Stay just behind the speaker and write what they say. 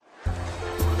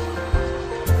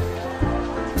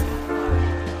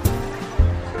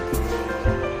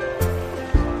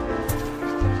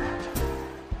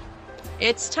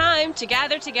It's time to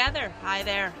gather together. Hi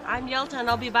there, I'm Yelta, and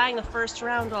I'll be buying the first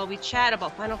round while we chat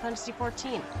about Final Fantasy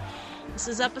XIV. This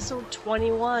is episode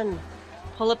 21.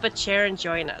 Pull up a chair and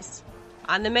join us.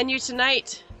 On the menu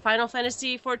tonight, Final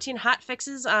Fantasy XIV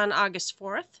hotfixes on August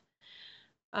 4th.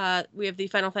 We have the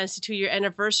Final Fantasy 2-year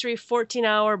anniversary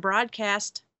 14-hour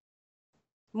broadcast.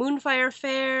 Moonfire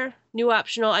Fair, new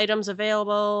optional items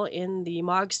available in the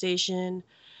Mog Station.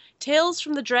 Tales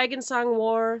from the Dragonsong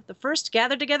War, the first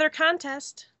Gather Together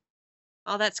contest.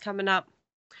 All that's coming up.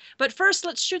 But first,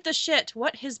 let's shoot the shit.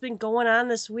 What has been going on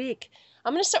this week?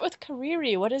 I'm going to start with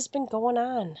Kariri. What has been going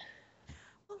on?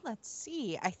 Well, let's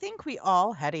see. I think we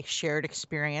all had a shared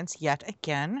experience yet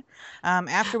again.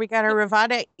 After we got our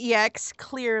Ravada EX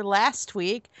clear last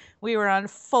week, we were on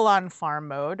full-on farm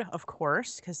mode, of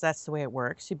course, because that's the way it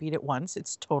works. You beat it once,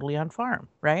 it's totally on farm,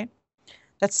 right?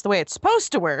 That's the way it's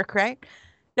supposed to work, right?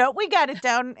 No, we got it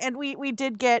down, and we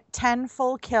did get 10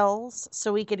 full kills,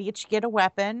 so we could each get a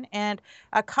weapon, and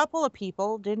a couple of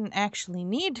people didn't actually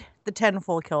need the 10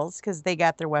 full kills because they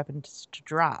got their weapons to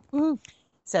drop. Mm.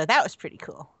 So that was pretty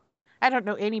cool. I don't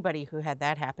know anybody who had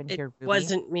that happen here, Ruby. It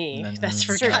wasn't me. That's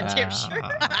for goddamn sure.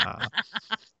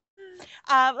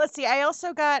 Let's see. I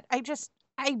also got, I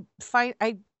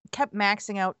kept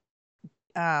maxing out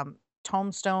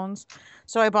tomestones.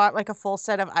 So I bought like a full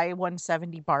set of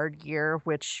I-170 Bard gear,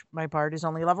 which my Bard is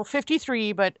only level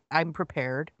 53, but I'm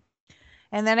prepared.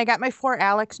 And then I got my 4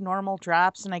 Alex normal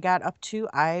drops, and I got up to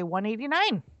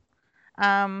I-189.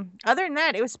 Other than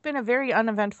that, it's been a very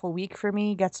uneventful week for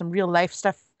me. Got some real life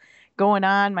stuff going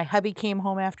on. My hubby came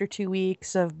home after 2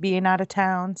 weeks of being out of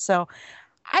town, so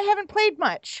I haven't played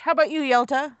much. How about you,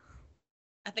 Yelta?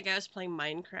 I think I was playing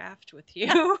Minecraft with you.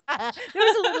 There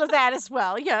was a little of that as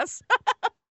well, yes.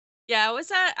 Yeah,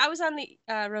 I was on the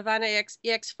Ravana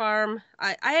EX farm.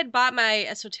 I had bought my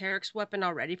Esoterics weapon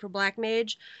already for Black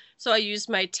Mage, so I used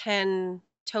my 10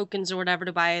 tokens or whatever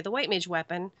to buy the White Mage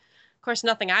weapon. Of course,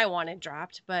 nothing I wanted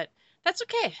dropped, but that's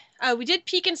okay. We did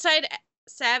peek inside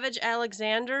Savage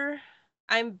Alexander.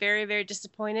 I'm very, very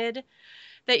disappointed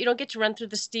that you don't get to run through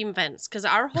the steam vents, because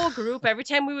our whole group, every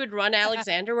time we would run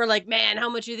Alexander, we're like, man, how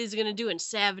much are these going to do in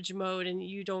Savage mode, and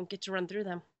you don't get to run through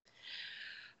them.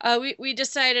 We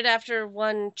decided after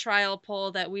one trial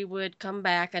pull that we would come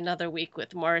back another week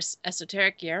with more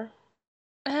esoteric gear.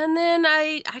 And then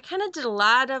I kind of did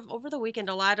over the weekend,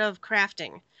 a lot of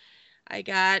crafting. I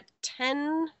got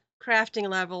 10 crafting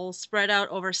levels spread out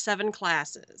over 7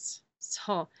 classes.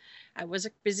 So I was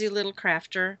a busy little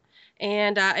crafter.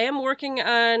 And I am working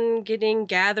on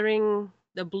gathering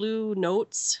the blue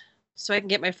notes so I can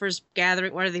get my first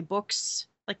gathering. What are they, books?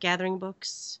 Like gathering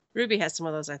books? Ruby has some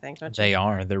of those, I think, don't you? They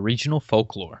are. They're regional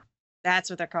folklore.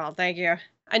 That's what they're called. Thank you.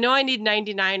 I know I need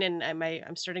 99, and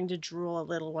I'm starting to drool a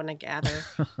little when I gather.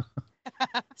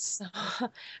 So,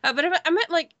 but I'm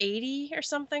at like 80 or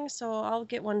something, so I'll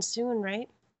get one soon, right?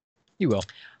 You will.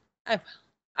 I will.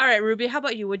 All right, Ruby, how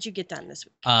about you? What'd you get done this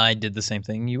week? I did the same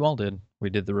thing you all did. We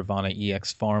did the Ravana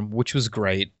EX farm, which was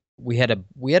great. We had a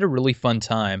really fun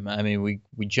time. I mean,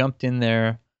 we jumped in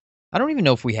there. I don't even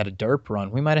know if we had a derp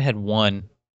run. We might have had one.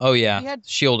 Oh yeah,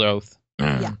 Shield Oath.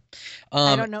 Yeah.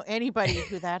 I don't know anybody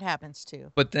who that happens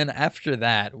to. But then after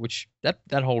that, which that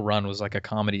whole run was like a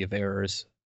comedy of errors.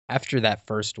 After that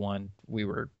first one, we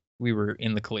were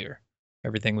in the clear.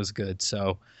 Everything was good.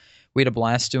 So we had a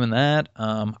blast doing that.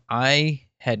 I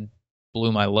had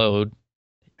blew my load.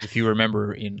 If you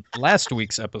remember in last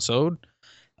week's episode,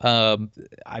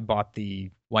 I bought the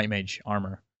White Mage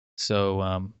armor.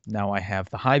 So now I have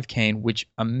the Hive Cane, which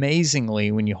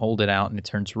amazingly, when you hold it out and it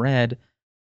turns red,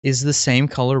 is the same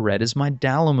color red as my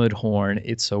Dalamud horn.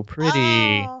 It's so pretty.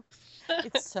 Oh,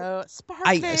 it's so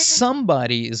sparkling.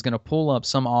 Somebody is going to pull up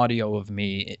some audio of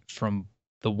me from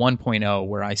the 1.0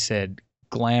 where I said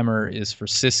glamour is for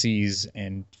sissies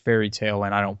and fairy tale,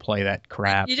 and I don't play that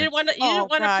crap. You didn't want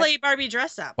to play Barbie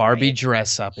dress up. Barbie right?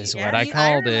 dress up is what I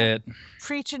called it.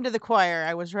 Preaching to the choir.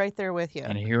 I was right there with you.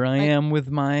 And here I am with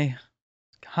my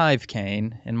Hive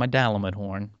Cane and my Dalamud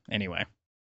horn. Anyway,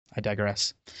 I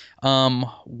digress.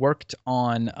 Worked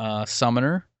on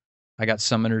Summoner. I got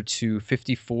Summoner to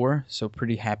 54, so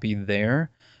pretty happy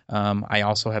there. I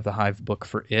also have the Hive book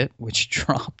for it, which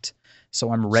dropped.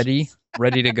 So I'm ready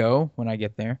to go when I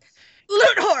get there.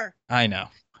 Loot whore! I know.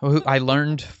 I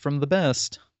learned from the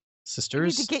best,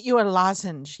 sisters. I need to get you a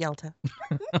lozenge, Yelta.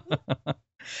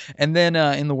 And then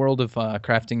in the world of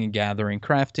crafting and gathering,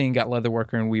 got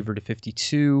Leatherworker and Weaver to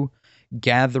 52.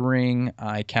 Gathering,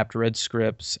 I capped Red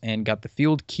Scripts and got the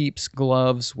Field Keeps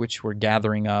gloves, which were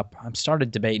gathering up. I'm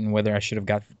started debating whether I should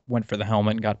have went for the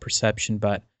helmet and got Perception,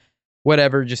 but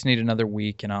whatever. Just need another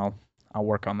week, and I'll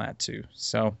work on that too.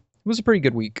 So It was a pretty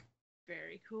good week.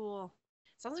 Very cool.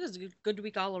 Sounds like it was a good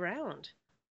week all around.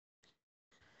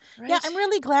 Right? Yeah, I'm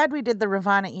really glad we did the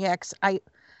Ravana EX. I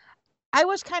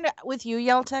was kind of with you,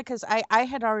 Yelta, because I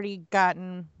had already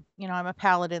gotten, I'm a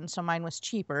paladin, so mine was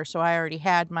cheaper. So I already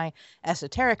had my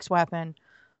esoterics weapon,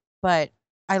 but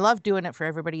I love doing it for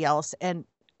everybody else. And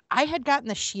I had gotten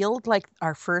the shield like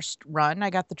our first run. I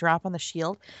got the drop on the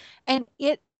shield, and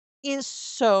it is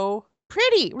so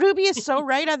pretty. Ruby is so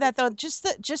right on that though. Just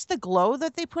the glow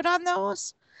that they put on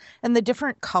those and the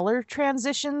different color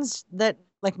transitions that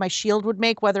like my shield would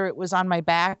make, whether it was on my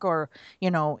back or,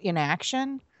 in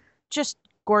action. Just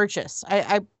gorgeous.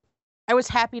 I was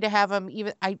happy to have them.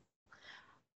 Even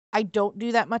I don't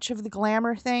do that much of the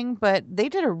glamour thing, but they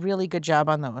did a really good job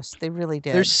on those. They really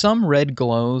did. There's some red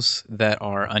glows that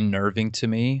are unnerving to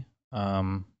me.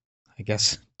 I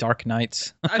guess Dark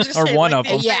Knights I was just are saying, one like of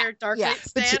the them. entire Dark Knight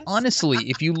But stand. honestly,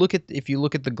 if you look at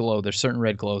the glow, there's certain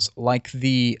red glows like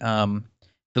the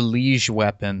Liege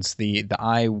weapons, the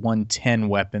I-110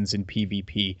 weapons in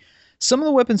PvP. Some of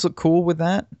the weapons look cool with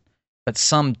that, but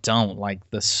some don't. Like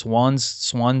the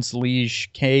Swan's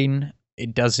Liege cane,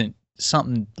 it doesn't.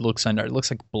 Something looks under. It looks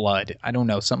like blood. I don't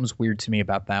know. Something's weird to me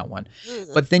about that one. Ugh.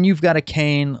 But then you've got a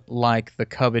cane like the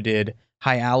coveted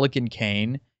Hyalican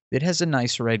cane that has a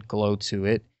nice red glow to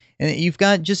it. And you've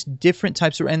got just different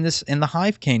types of, and the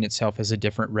Hive cane itself has a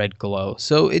different red glow.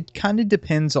 So it kind of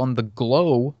depends on the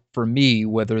glow for me,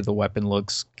 whether the weapon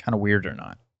looks kind of weird or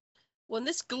not. When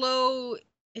this glow,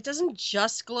 it doesn't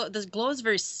just glow. This glow is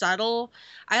very subtle.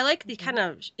 I like the kind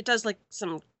of, it does like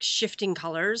some shifting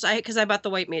colors. Because I bought the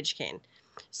white mage cane.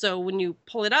 So when you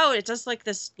pull it out, it does like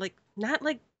this, like, not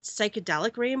like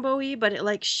psychedelic rainbowy, but it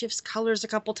like shifts colors a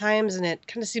couple times and it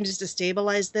kind of seems to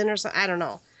stabilize then or something. I don't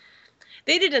know.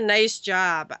 They did a nice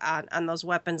job on those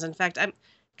weapons. In fact, I'm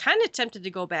kind of tempted to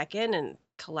go back in and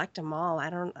collect them all. I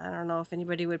don't know if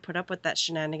anybody would put up with that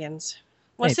shenanigans.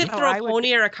 Once they Maybe. throw I a would-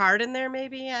 pony or a card in there,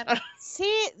 maybe. I don't know.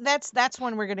 See, that's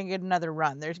when we're gonna get another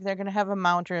run. They're gonna have a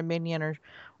mount or a minion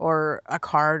or a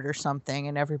card or something,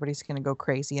 and everybody's gonna go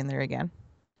crazy in there again.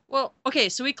 Well, okay,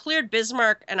 so we cleared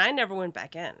Bismarck, and I never went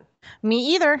back in.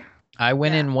 Me either. I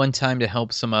went Yeah. in one time to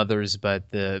help some others, but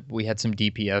we had some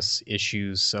DPS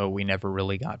issues, so we never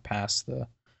really got past the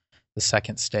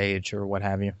second stage or what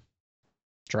have you.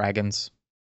 Dragons,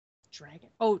 Dragon.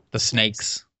 Oh, the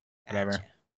snakes, whatever. Gotcha.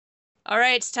 All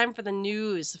right, it's time for the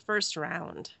news, the first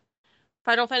round.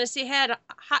 Final Fantasy had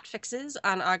hot fixes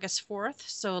on August 4th,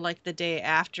 so like the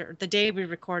day we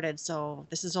recorded, so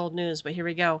this is old news, but here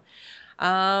we go.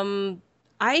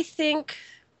 I think,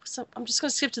 so I'm just going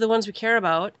to skip to the ones we care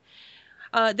about.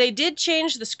 They did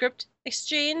change the script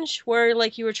exchange, where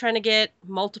like you were trying to get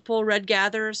multiple Red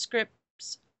Gather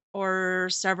scripts or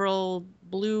several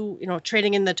blue,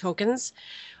 trading in the tokens.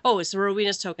 Oh, it's the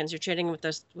Rowena's tokens. You're trading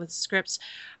with scripts.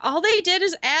 All they did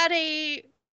is add a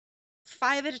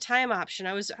 5 at a time option.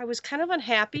 I was kind of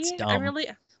unhappy. It's dumb. I really.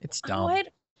 It's Oh, dumb.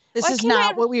 This Why is can't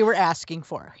not I- what we were asking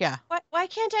for. Yeah. why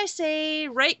can't I say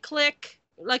right click?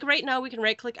 Like right now, we can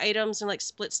right click items and like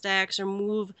split stacks or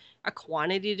move a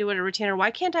quantity to it, a retainer.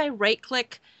 Why can't I right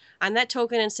click on that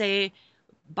token and say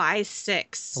buy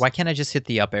 6? Why can't I just hit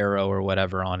the up arrow or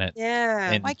whatever on it?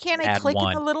 Yeah, And Why can't I add click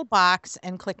one? in the little box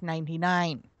and click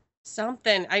 99?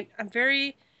 something. I'm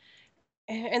very.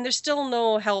 And there's still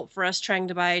no help for us trying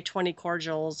to buy 20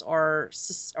 cordials or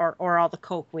all the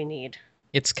coke we need.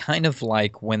 It's kind of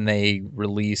like when they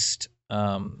released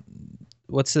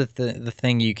what's the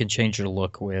thing you can change your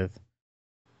look with?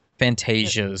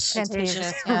 Fantasias.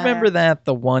 Fantasia. Remember that?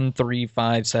 The 1, 3,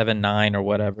 5, 7, 9 or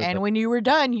whatever. And but when you were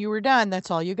done, you were done. That's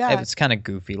all you got. it's kind of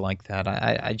goofy like that.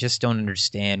 I just don't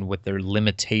understand what their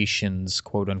limitations,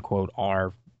 quote unquote,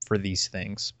 are for these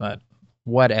things. But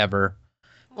whatever.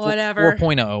 Whatever.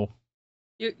 4.0.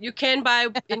 You can buy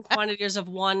in quantities of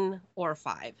 1 or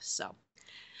 5. So,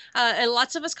 and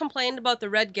lots of us complained about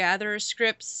the Red Gatherer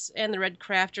scripts and the Red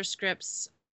Crafter scripts,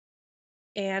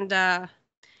 and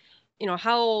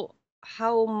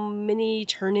how many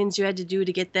turn-ins you had to do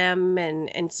to get them,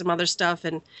 and some other stuff.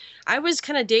 And I was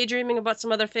kind of daydreaming about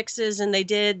some other fixes, and they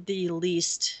did the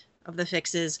least of the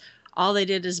fixes. All they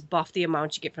did is buff the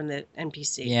amount you get from the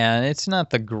NPC. Yeah, it's not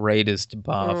the greatest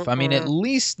buff. I mean, at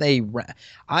least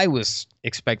I was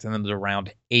expecting them to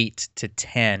round 8 to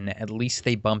 10. At least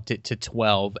they bumped it to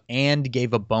 12 and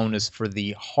gave a bonus for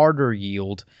the harder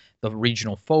yield. The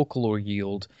regional folklore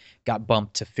yield got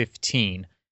bumped to 15.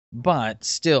 But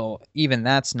still, even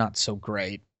that's not so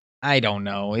great. I don't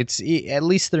know. At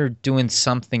least they're doing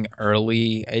something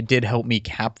early. It did help me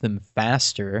cap them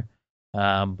faster.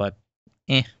 But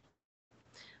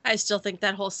I still think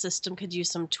that whole system could use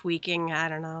some tweaking. I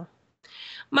don't know.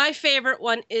 My favorite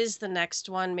one is the next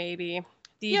one, maybe.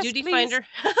 The Yes, duty please. finder.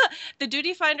 The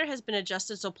duty finder has been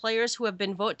adjusted so players who have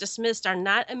been vote dismissed are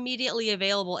not immediately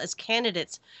available as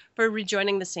candidates for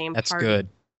rejoining the same That's party. good.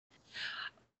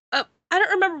 I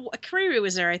don't remember what Kariri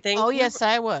was there, I think. Oh, yes,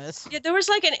 I was. Yeah, there was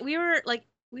like we were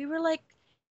like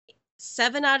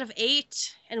 7 out of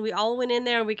 8, and we all went in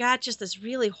there and we got just this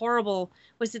really horrible.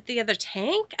 Was it the other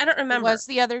tank? I don't It remember. was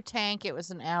the other tank. It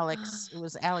was an Alex. It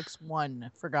was Alex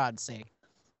 1, for God's sake.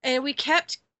 And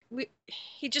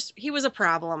he was a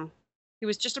problem. He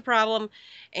was just a problem,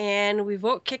 and we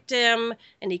vote kicked him,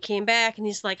 and he came back, and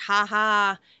he's like, ha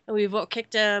ha, and we vote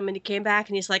kicked him, and he came back,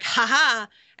 and he's like, ha ha,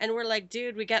 and we're like,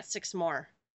 dude, we got 6 more,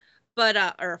 but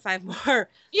or 5 more,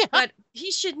 Yeah. but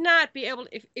he should not be able.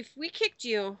 If we kicked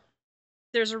you,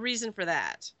 there's a reason for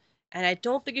that, and I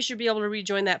don't think you should be able to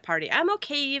rejoin that party. I'm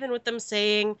okay even with them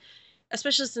saying,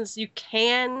 especially since you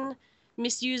can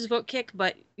misuse vote kick,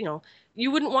 but you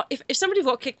wouldn't want if somebody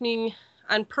vote kicked me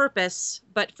on purpose,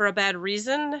 but for a bad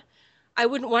reason, I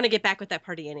wouldn't want to get back with that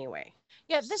party anyway.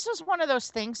 Yeah, this was one of those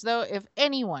things, though.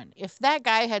 If that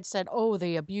guy had said, oh,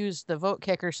 they abused the vote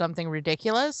kick or something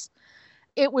ridiculous,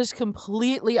 it was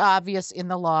completely obvious in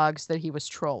the logs that he was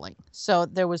trolling. So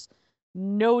there was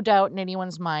no doubt in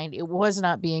anyone's mind it was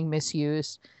not being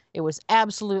misused. It was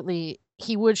absolutely,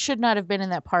 should not have been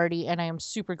in that party, and I am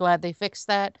super glad they fixed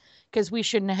that, because we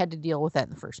shouldn't have had to deal with that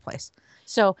in the first place.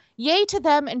 So yay to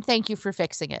them, and thank you for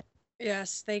fixing it.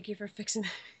 Yes, thank you for fixing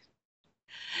that.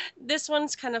 This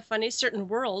one's kind of funny. Certain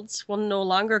worlds will no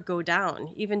longer go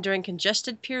down, even during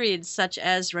congested periods such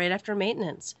as right after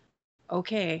maintenance.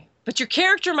 Okay, but your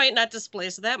character might not display,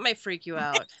 so that might freak you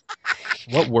out.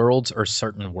 What worlds are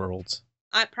certain worlds?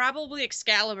 Probably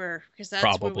Excalibur, because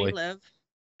that's where we live.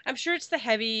 I'm sure it's the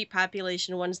heavy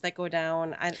population ones that go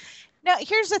down. Now,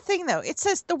 here's the thing, though. It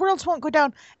says the worlds won't go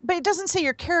down, but it doesn't say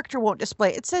your character won't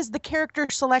display. It says the character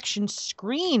selection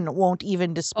screen won't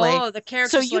even display. Oh, the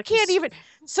character. So you can't even.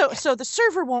 So the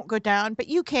server won't go down, but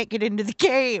you can't get into the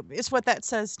game. Is what that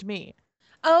says to me.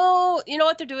 Oh, you know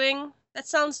what they're doing? That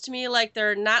sounds to me like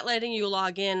they're not letting you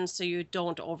log in, so you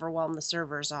don't overwhelm the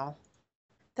servers all.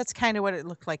 That's kind of what it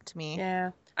looked like to me.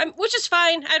 Yeah. Which is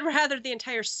fine. I'd rather the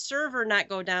entire server not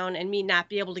go down and me not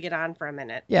be able to get on for a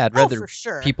minute. Yeah, I'd rather for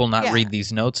sure. people not read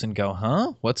these notes and go,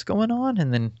 huh? What's going on?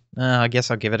 And then I guess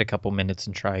I'll give it a couple minutes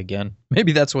and try again.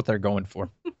 Maybe that's what they're going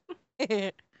for.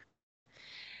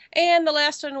 And the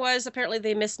last one was, apparently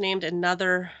they misnamed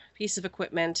another piece of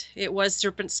equipment. It was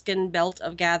Serpent Skin Belt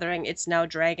of Gathering. It's now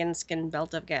Dragon Skin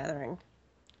Belt of Gathering.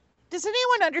 Does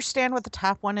anyone understand what the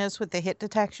top one is with the hit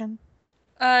detection?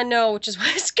 No, which is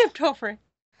why I skipped over it.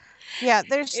 Yeah,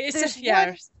 there's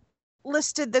one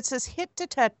listed that says hit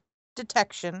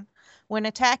detection when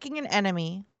attacking an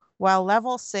enemy while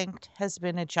level synced has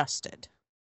been adjusted.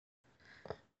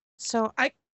 So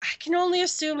I can only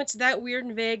assume it's that weird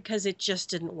and vague because it just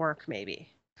didn't work, maybe.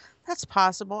 That's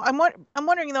possible. I'm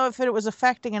wondering, though, if it was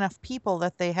affecting enough people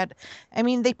that they had. I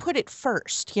mean, they put it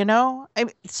first,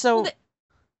 so. Well,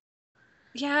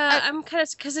 I'm kind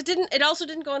of, because it also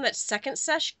didn't go in that second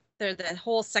session. The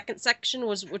whole second section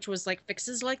which was like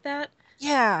fixes like that.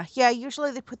 Yeah. Usually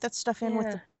they put that stuff in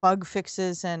with the bug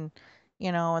fixes, and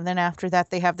and then after that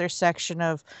they have their section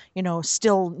of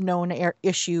still known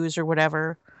issues or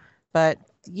whatever. But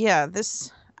yeah,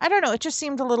 this, I don't know. It just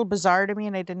seemed a little bizarre to me,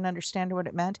 and I didn't understand what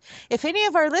it meant. If any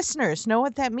of our listeners know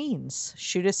what that means,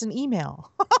 shoot us an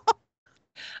email.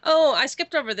 Oh, I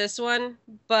skipped over this one,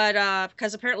 but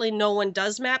because apparently no one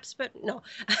does maps, but no.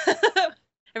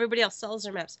 Everybody else sells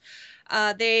their maps.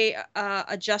 They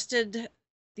adjusted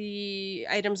the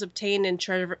items obtained in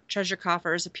treasure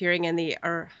coffers appearing in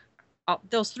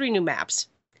those 3 new maps.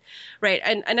 Right,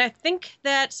 and I think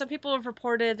that some people have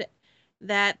reported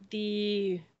that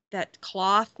that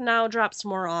cloth now drops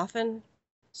more often,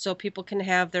 so people can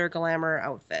have their glamour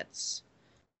outfits.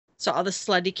 So all the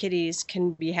slutty kitties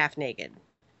can be half naked.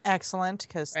 Excellent,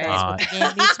 because that's what the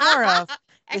game needs more of.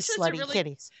 Is slutty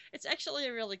kitties. It's actually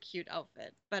a really cute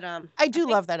outfit, but I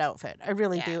love that outfit. I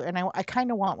really do, and I kind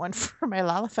of want one for my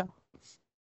Lalafell.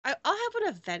 I'll have one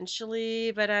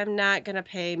eventually, but I'm not gonna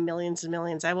pay millions and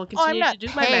millions. I will continue to do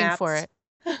my maps. I'm not paying for it.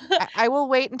 I will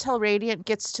wait until Radiant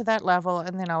gets to that level,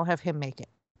 and then I'll have him make it.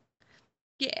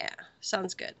 Yeah,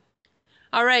 sounds good.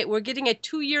 All right, we're getting a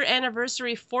 2-year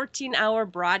anniversary 14-hour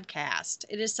broadcast.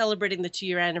 It is celebrating the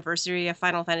 2-year anniversary of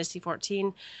Final Fantasy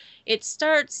XIV. It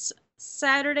starts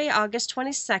Saturday, August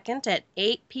 22nd at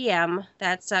 8 p.m.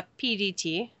 That's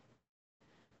PDT.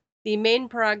 The main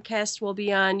broadcast will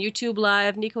be on YouTube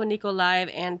Live, Nico Nico Live,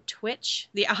 and Twitch.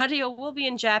 The audio will be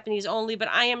in Japanese only, but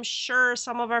I am sure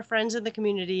some of our friends in the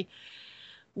community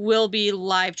will be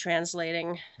live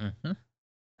translating. Mhm.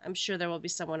 I'm sure there will be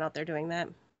someone out there doing that.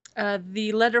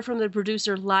 The letter from the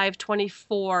producer, Live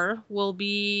 24, will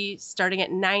be starting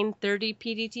at 9:30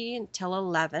 PDT until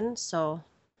 11. So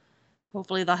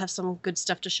hopefully they'll have some good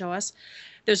stuff to show us.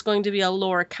 There's going to be a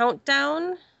lore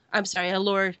countdown. I'm sorry, a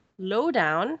lore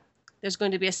lowdown. There's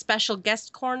going to be a special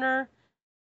guest corner.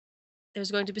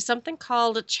 There's going to be something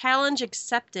called a Challenge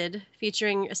Accepted,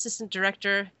 featuring Assistant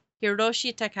Director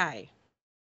Hiroshi Takai.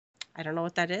 I don't know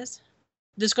what that is.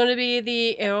 There's going to be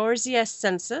the Eorzea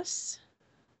Census,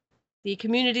 the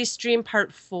Community Stream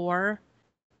Part 4,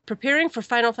 preparing for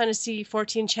Final Fantasy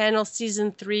XIV Channel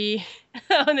Season 3,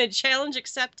 on the Challenge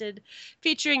Accepted,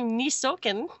 featuring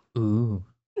Nisoken. Ooh.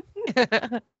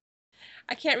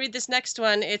 I can't read this next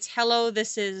one. It's Hello,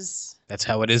 This Is... That's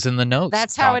how it is in the notes.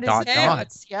 That's how it is in Dot, the Okay. dot.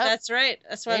 notes. Yep. That's right.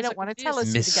 That's why They I'm don't so want to confused. tell us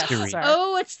who the guests Mystery. are.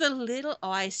 Oh, it's the little... Oh,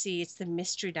 I see. It's the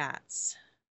mystery dots.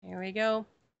 There we go.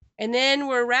 And then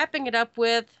we're wrapping it up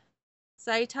with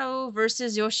Saito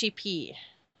versus Yoshi P.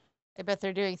 I bet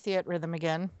they're doing Theat Rhythm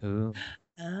again. Ooh.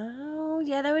 Oh,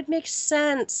 yeah, that would make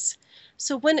sense.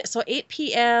 So 8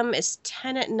 p.m. is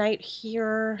 10 at night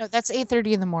here. No, that's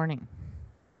 8:30 in the morning.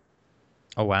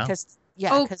 Oh wow. Because yeah,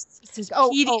 Oh, because This is Oh,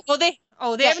 PD.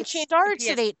 oh. They haven't it changed. starts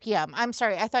the at 8 p.m. I'm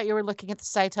sorry, I thought you were looking at the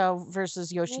Saito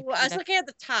versus Yoshi. Well, I was looking at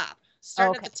the top.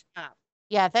 Starting Okay. at the top.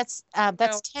 Yeah, that's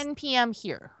No. 10 p.m.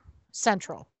 here,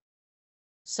 Central.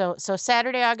 So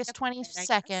Saturday, August That's right,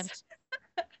 I guess.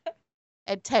 22nd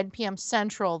at 10 p.m.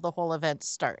 Central, the whole event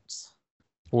starts.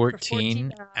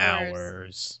 14 14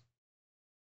 hours.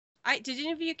 Did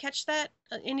any of you catch that?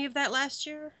 Any of that last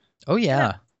year? Oh yeah.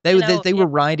 Yeah. They You they, know, they yeah. were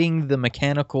riding the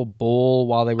mechanical bull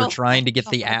while they were Oh, trying to get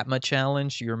the oh. Atma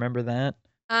challenge. You remember that?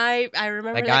 I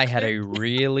remember That guy had clip. a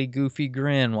really goofy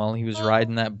grin while he was Oh.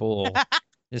 riding that bull.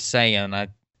 Just saying, I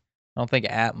don't think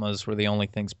Atmas were the only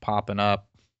things popping up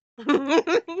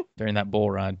during that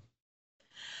bull ride.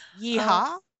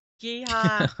 Yeehaw!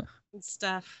 Yeehaw and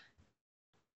stuff.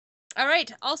 All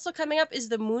right. Also coming up is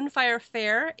the Moonfire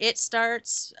Fair. It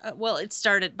starts. It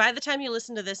started. By the time you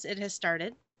listen to this, it has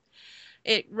started.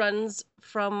 It runs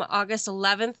from August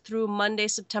 11th through Monday,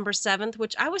 September 7th,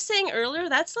 which I was saying earlier,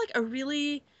 that's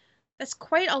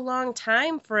quite a long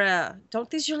time for don't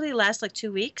these usually last like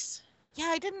 2 weeks? Yeah,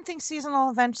 I didn't think seasonal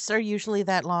events are usually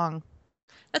that long.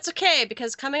 That's okay,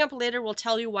 because coming up later, we'll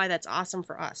tell you why that's awesome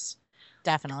for us.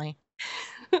 Definitely.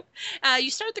 You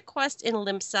start the quest in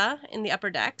Limsa in the upper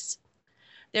decks.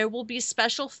 There will be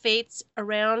special fates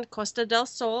around Costa del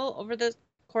Sol over the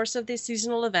course of the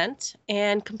seasonal event,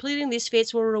 and completing these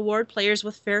fates will reward players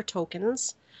with fair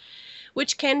tokens,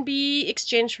 which can be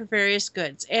exchanged for various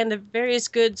goods. And the various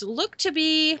goods look to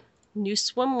be new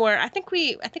swimwear. I think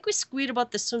we squeed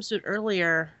about the swimsuit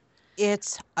earlier.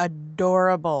 It's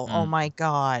adorable. Oh Mm. my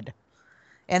god.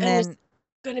 And And then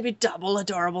going to be double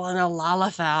adorable in a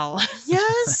Lalafell.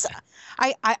 yes.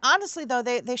 I honestly though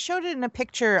they showed it in a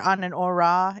picture on an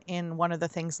aura in one of the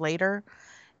things later,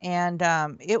 and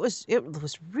it was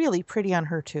really pretty on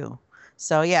her too.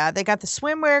 So yeah, they got the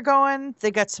swimwear going, they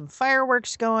got some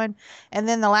fireworks going, and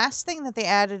then the last thing that they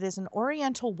added is an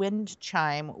oriental wind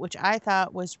chime, which I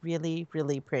thought was really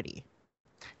really pretty.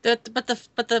 But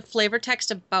the flavor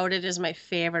text about it is my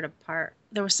favorite part.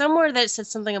 There was somewhere that said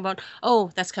something about,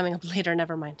 oh, that's coming up later.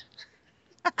 Never mind.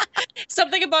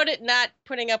 Something about it not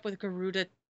putting up with Garuda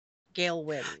gale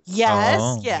winds. Yes,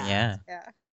 Oh, yeah.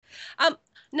 yeah.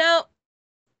 Now,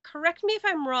 correct me if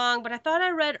I'm wrong, but I thought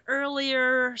I read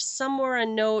earlier somewhere a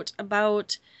note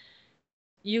about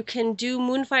you can do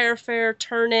Moonfire Fair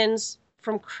turn-ins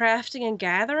from crafting and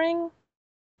gathering.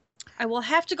 I will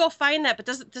have to go find that, but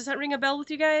does that ring a bell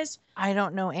with you guys? I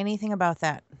don't know anything about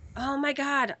that. Oh my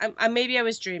god, maybe I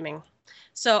was dreaming.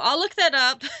 So I'll look that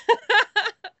up.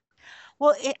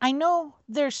 Well, I know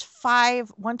there's 5,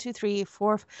 1, 2, 3,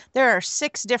 4. There are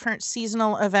 6 different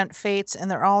seasonal event fates, and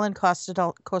they're all in Costa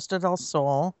del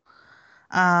Sol.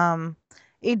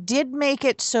 It did make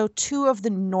it so 2 of the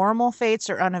normal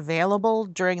fates are unavailable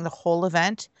during the whole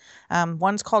event.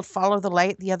 One's called Follow the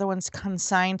Light. The other one's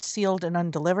Consigned, Sealed, and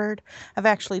Undelivered. I've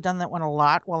actually done that one a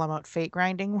lot while I'm out fate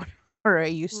grinding, or I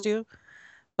used to.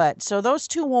 But so those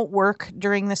 2 won't work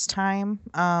during this time.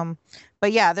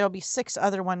 But yeah, there'll be 6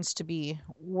 other ones to be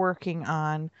working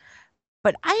on.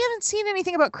 But I haven't seen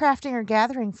anything about crafting or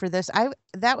gathering for this.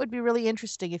 That would be really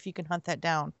interesting if you can hunt that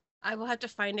down. I will have to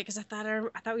find it because I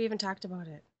thought we even talked about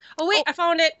it. Oh wait, I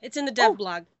found it. It's in the dev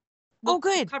blog.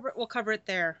 Good. We'll cover it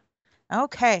there.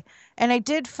 Okay. And I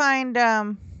did find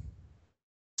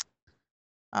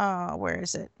where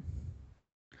is it?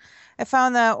 I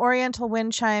found the Oriental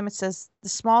wind chime. It says the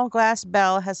small glass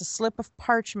bell has a slip of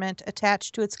parchment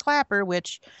attached to its clapper,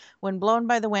 which, when blown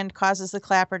by the wind, causes the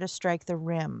clapper to strike the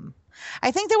rim.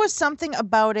 I think there was something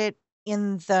about it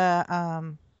in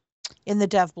the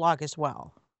dev blog as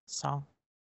well. So,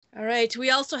 All right. We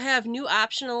also have new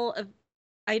optional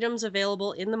items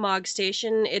available in the Mog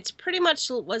Station. It's pretty much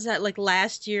was that like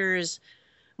last year's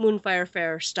Moonfire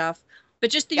Fair stuff, but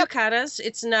just the yukatas.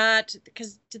 It's not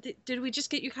because did we just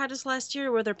get yukatas last year?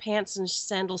 Or were there pants and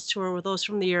sandals too, or were those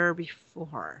from the year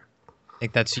before? I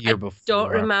think that's the year before.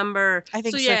 Don't remember. I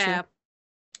think so. so, Yeah. too.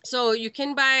 So you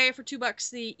can buy for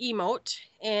 $2 the emote,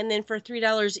 and then for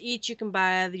 $3 each you can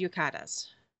buy the yukatas.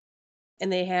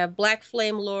 And they have black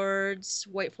flame lords,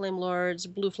 white flame lords,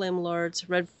 blue flame lords,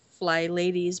 red fly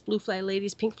ladies, blue fly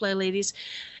ladies, pink fly ladies.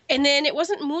 And then it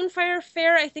wasn't Moonfire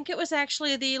Fair. I think it was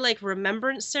actually the like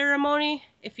remembrance ceremony,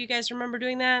 if you guys remember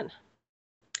doing that.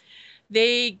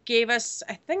 They gave us,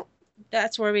 I think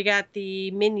that's where we got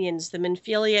the minions, the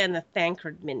Minfilia and the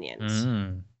Thancred minions.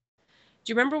 Mm.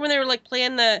 Do you remember when they were like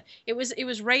playing it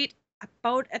was right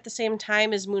about at the same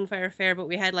time as Moonfire Fair, but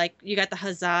we had like, you got the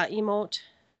huzzah emote.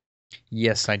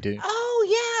 Yes, I do.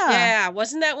 Oh, yeah. Yeah,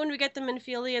 wasn't that when we got the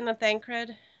Minfilia and the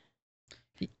Thancred?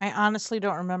 I honestly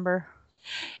don't remember.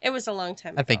 It was a long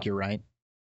time ago. I think you're right.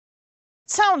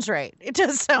 Sounds right. It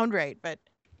does sound right, but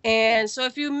And so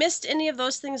if you missed any of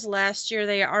those things last year,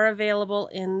 they are available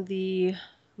in the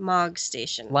Mog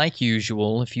Station. Like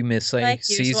usual, if you miss a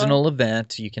seasonal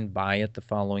event, you can buy it the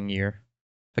following year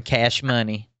for cash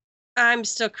money. I'm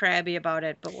still crabby about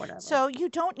it, but whatever. so you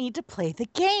don't need to play the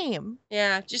game.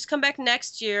 Yeah, just come back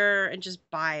next year and just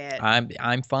buy it.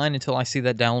 I'm fine until I see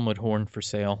that Dalamud horn for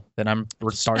sale. Then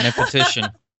we're starting a petition.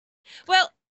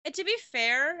 Well, to be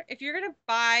fair, if you're gonna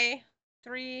buy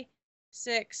 3,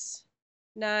 6,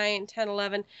 9, 10,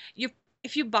 11,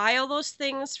 if you buy all those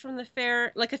things from the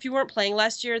fair, like if you weren't playing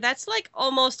last year, that's like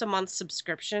almost a month's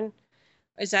subscription.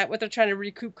 Is that what they're trying to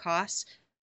recoup costs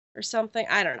or something?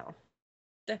 I don't know.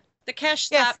 The cash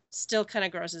stop still kind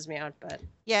of grosses me out, but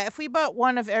Yeah, if we bought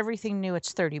one of everything new,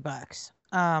 it's $30.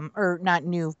 Or not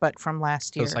new, but from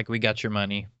last So year. it's like we got your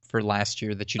money for last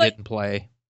year that you didn't play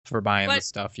for buying the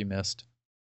stuff you missed.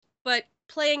 But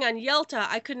playing on Yelta,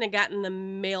 I couldn't have gotten the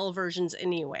male versions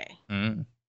anyway. Mm.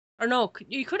 Or no,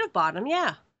 you could have bought them,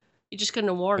 yeah. You just couldn't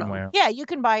have worn them. Yeah, you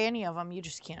can buy any of them. You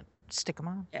just can't stick them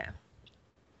on. Yeah.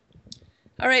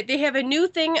 All right, they have a new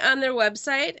thing on their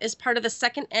website as part of the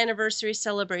 2nd anniversary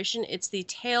celebration. It's the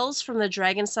Tales from the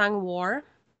Dragonsong War.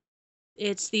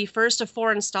 It's the first of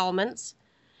 4 installments.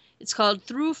 It's called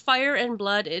Through Fire and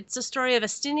Blood. It's a story of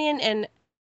Estinian and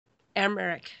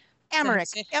Amharic.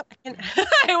 Yep.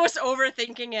 I was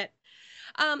overthinking it.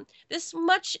 This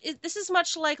is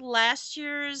much like last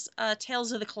year's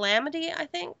Tales of the Calamity, I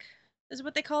think, is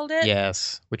what they called it.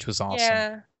 Yes, which was awesome.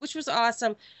 Yeah, which was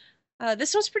awesome.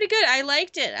 This one's pretty good. I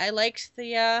liked it. I liked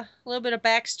the little bit of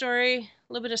backstory,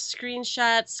 a little bit of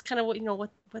screenshots, kind of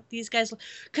what these guys.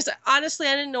 Because honestly,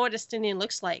 I didn't know what Estinian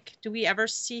looks like. Do we ever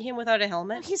see him without a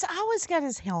helmet? He's always got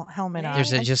his helmet on. There's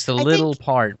just a little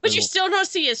part, but you still don't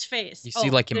see his face. You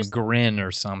see like him grin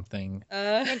or something.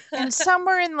 And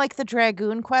somewhere in like the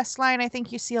Dragoon quest line, I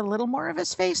think you see a little more of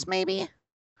his face. Maybe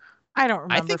I don't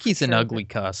remember. I think he's an ugly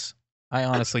cuss. I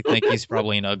honestly think he's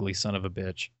probably an ugly son of a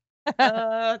bitch.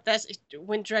 That's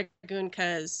when Dragoon,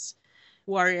 cause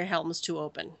warrior helm's too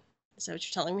open. Is that what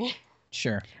you're telling me?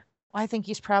 Sure. Well, I think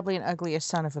he's probably an ugliest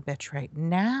son of a bitch right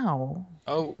now.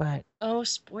 Oh. But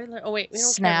spoiler. Oh wait, we don't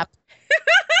snap.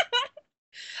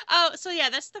 Oh, so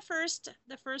yeah, that's the first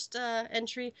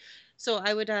entry. So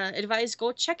I would advise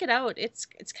go check it out. It's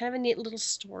kind of a neat little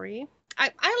story. I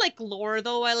like lore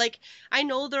though. I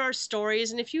know there are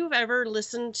stories, and if you've ever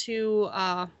listened to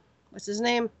what's his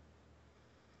name?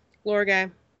 Lore guy,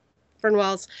 Fern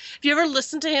Wells. If you ever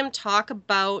listen to him talk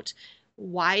about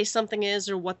why something is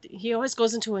or what he always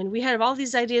goes into, and we have all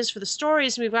these ideas for the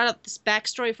stories, and we've got this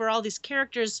backstory for all these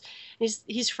characters, and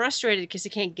he's frustrated because he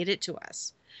can't get it to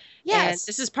us. Yes, and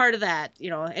this is part of that,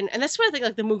 and that's why I think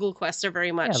like the Moogle quests are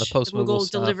very much the post-Moogle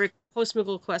delivery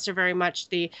post-Moogle quests are very much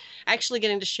the actually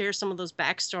getting to share some of those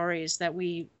backstories that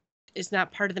is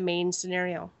not part of the main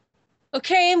scenario.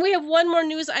 Okay, and we have one more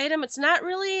news item. This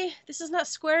is not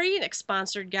Square Enix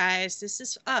sponsored, guys. This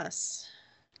is us.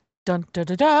 Dun da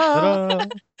da da.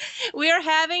 We are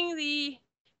having the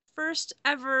first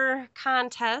ever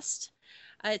contest.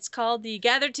 It's called the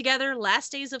Gathered Together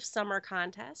Last Days of Summer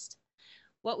contest.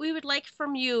 What we would like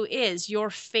from you is your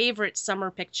favorite summer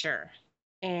picture.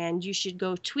 And you should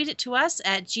go tweet it to us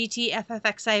at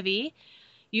GTFFXIV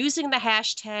using the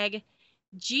hashtag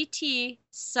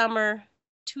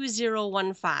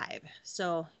GTSummer2015.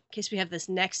 So case we have this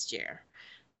next year.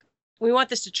 We want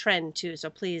this to trend too, so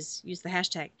please use the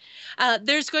hashtag.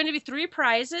 There's going to be 3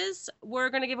 prizes. We're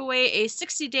going to give away a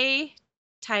 60-day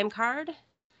time card.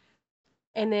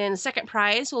 And then the second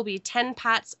prize will be 10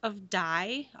 pots of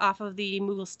dye off of the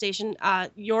Moogle Station,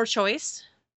 your choice.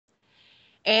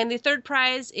 And the third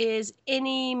prize is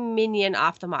any minion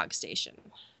off the Mog Station.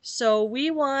 So we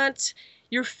want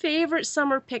your favorite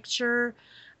summer picture.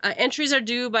 Entries are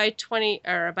due by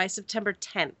September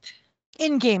 10th.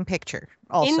 In-game picture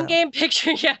also. In-game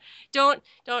picture, yeah. Don't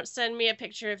send me a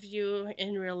picture of you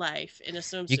in real life and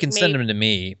assume You can send them to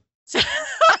me.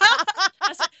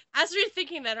 As we're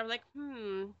thinking that, I'm like,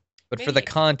 But for the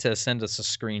contest, send us a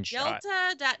screenshot.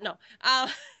 No.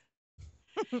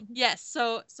 Yes,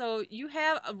 so you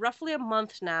have roughly a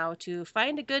month now to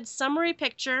find a good summary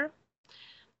picture.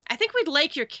 I think we'd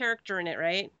like your character in it,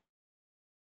 right?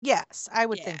 Yes, I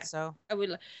would think so. I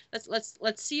would.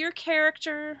 Let's see your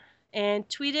character and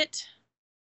tweet it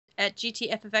at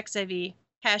GTFFXIV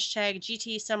hashtag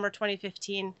GT Summer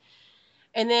 2015.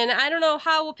 And then I don't know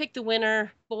how we'll pick the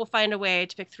winner, but we'll find a way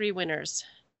to pick 3 winners.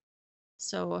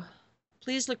 So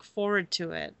please look forward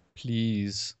to it.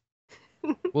 Please.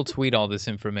 We'll tweet all this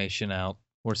information out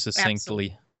more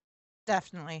succinctly. Absolutely.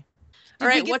 Definitely. All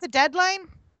right, we get the deadline?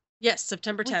 Yes,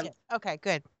 September 10th. Okay,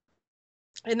 good.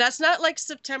 And that's not like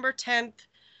September 10th,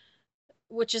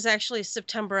 which is actually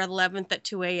September 11th at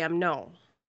 2 a.m. No.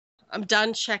 I'm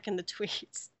done checking the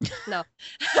tweets. No.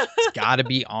 It's got to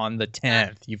be on the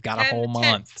 10th. You've got a whole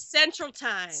month. Central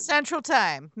time. Central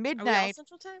time. Midnight. Are we all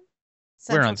Central time?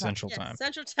 We're on Central time. Yes,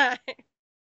 Central time.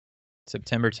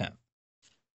 September 10th.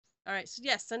 All right. So,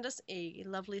 yes, send us a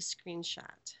lovely screenshot.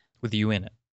 With you in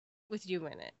it. With you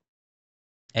in it.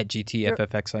 At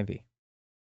GTFFXIV.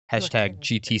 Hashtag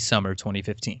GT Summer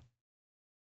 2015.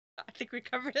 I think we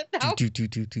covered it now.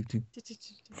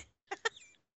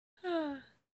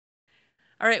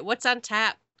 All right, what's on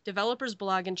tap? Developers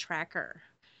blog and tracker.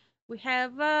 We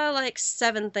have like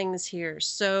 7 things here.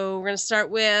 So we're going to start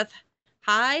with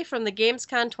hi from the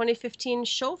Gamescom 2015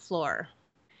 show floor.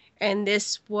 And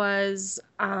this was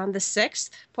on the 6th,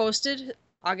 posted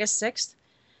August 6th.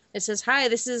 It says, hi,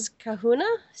 this is Kahuna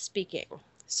speaking.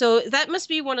 So that must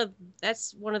be one of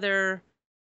their...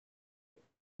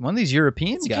 One of these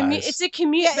European guys. It's a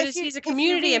community, but he's a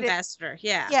community ambassador.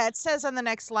 Yeah. Yeah, it says on the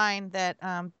next line that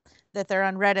that they're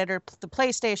on Reddit or the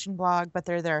PlayStation blog, but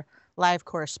they're their live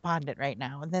correspondent right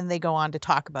now. And then they go on to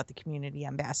talk about the community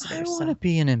ambassador. I want to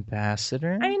be an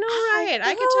ambassador. I know, right?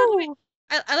 I could totally...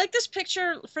 I like this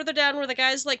picture further down where the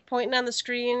guy's like pointing on the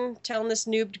screen, telling this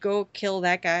noob to go kill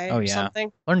that guy or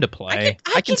something. Learn to play.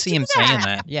 I can see him saying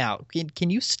that. Yeah. Can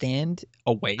you stand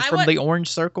away from the orange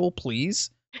circle,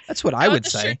 please? That's what I would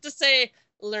say. Shirt to say,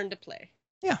 learn to play.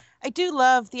 Yeah. I do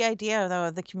love the idea, though,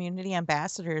 of the community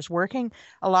ambassadors working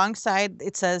alongside,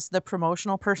 it says, the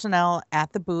promotional personnel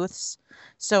at the booths.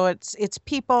 So it's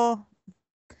people,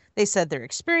 they said they're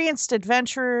experienced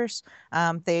adventurers.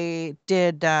 They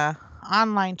did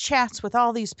online chats with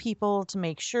all these people to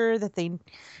make sure that they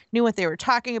knew what they were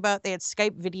talking about. They had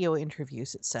Skype video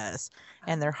interviews, it says.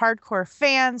 And they're hardcore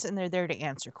fans, and they're there to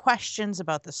answer questions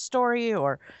about the story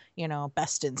or,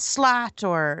 best in slot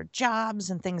or jobs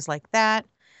and things like that.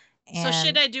 And so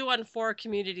should I do on 4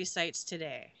 community sites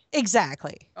today?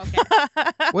 Exactly. Okay.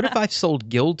 What if I've sold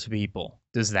guild to people?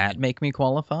 Does that make me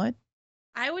qualified?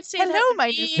 I would say hello,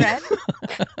 my new friend.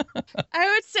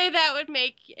 I would say that would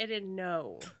make it a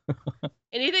no.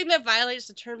 Anything that violates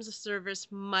the terms of service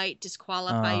might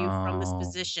disqualify you from this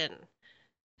position.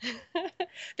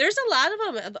 There's a lot of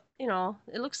them.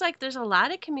 It looks like there's a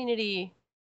lot of community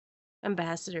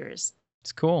ambassadors.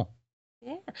 It's cool.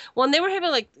 Yeah. Well, and they were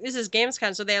having this is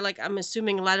Gamescom, so they had I'm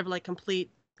assuming a lot of complete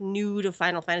new to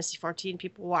Final Fantasy 14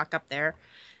 people walk up there.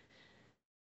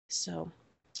 So.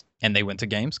 And they went to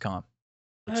Gamescom.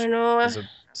 I know. It's a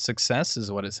success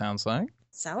is what it sounds like.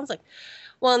 Sounds like.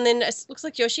 Well, and then it looks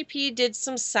like Yoshi P did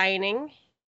some signing.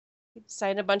 He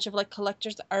signed a bunch of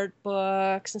collector's art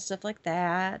books and stuff like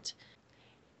that.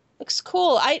 Looks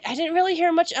cool. I didn't really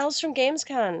hear much else from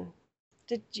Gamescom.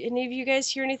 Did any of you guys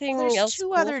hear anything else? There's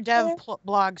 2 other dev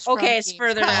blogs. Okay, it's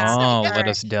further down. Oh, let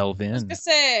us delve in. I was gonna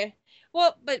say,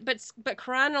 well, but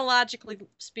chronologically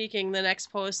speaking, the next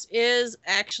post is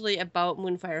actually about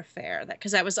Moonfire Fair,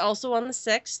 because that was also on the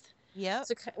 6th. Yeah.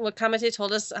 So what Kamate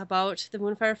told us about the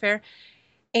Moonfire Fair,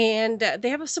 and they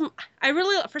have some.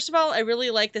 First of all, I really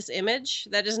like this image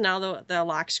that is now the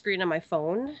lock screen on my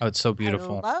phone. Oh, it's so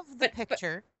beautiful. I love the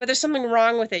picture. But there's something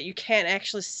wrong with it. You can't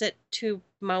actually sit to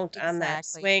mount on that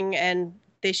swing, and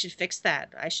they should fix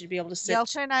that. I should be able to sit.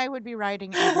 Yelcha and I would be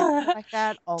riding everything like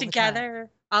that all together the time.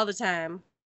 all the time.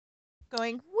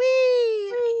 going,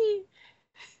 wee! Whee!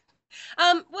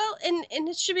 Well, and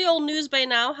it should be old news by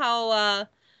now how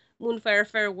Moonfire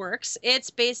Fair works. It's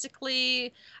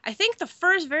basically, I think the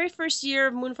very first year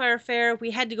of Moonfire Fair,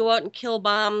 we had to go out and kill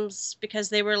bombs because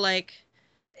they were like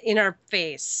in our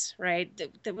face, right?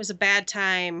 That was a bad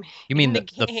time. You mean in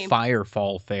the game.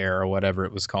 Firefall Fair or whatever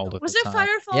it was called at Was the it time?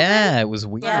 Firefall Yeah, Fair? it was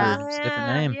weird. Yeah. It was a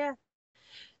different name. Yeah.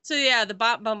 So yeah, the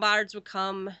bombards would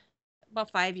come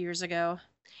about 5 years ago.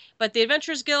 But the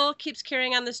Adventurers Guild keeps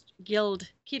carrying on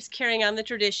the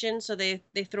tradition, so they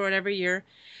throw it every year.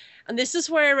 And this is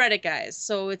where I read it, guys.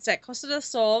 So it's at Costa del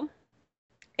Sol,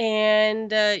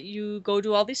 and you go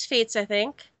do all these fates, I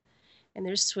think. And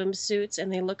there's swimsuits,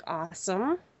 and they look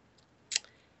awesome.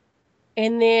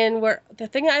 And then the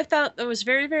thing I thought that was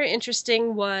very, very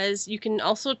interesting was you can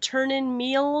also turn in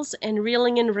meals and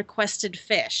reeling in requested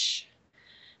fish.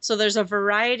 So there's a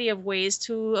variety of ways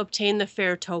to obtain the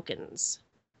fair tokens,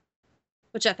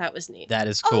 which I thought was neat. That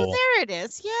is cool. Oh, there it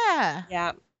is. Yeah.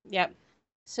 Yeah, yep.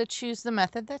 So choose the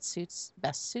method that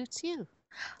best suits you.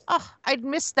 Oh, I'd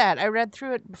missed that. I read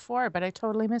through it before, but I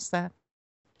totally missed that.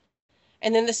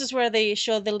 And then this is where they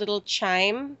show the little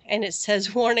chime, and it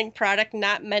says, "Warning, product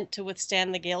not meant to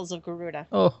withstand the gales of Garuda."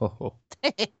 Oh, ho, ho.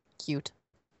 Cute.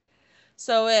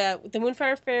 So the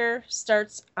Moonfire Fair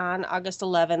starts on August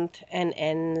 11th and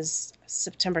ends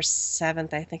September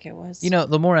 7th, I think it was. You know,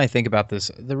 the more I think about this,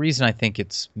 the reason I think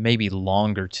it's maybe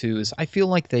longer too is I feel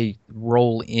like they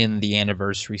roll in the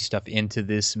anniversary stuff into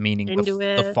this, meaning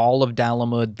the fall of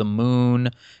Dalamud, the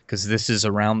moon, because this is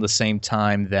around the same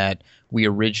time that we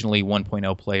originally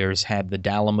 1.0 players had the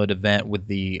Dalamud event with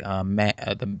the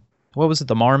what was it?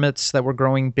 The marmots that were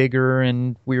growing bigger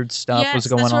and weird stuff was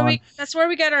going on. That's where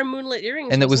we got our moonlit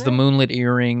earrings. And it was the moonlit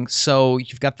earring. So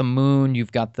you've got the moon,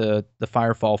 you've got the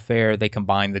Firefall Fair. They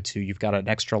combine the two. You've got an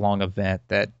extra long event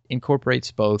that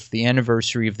incorporates both the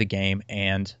anniversary of the game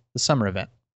and the summer event.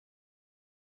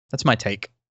 That's my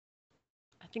take.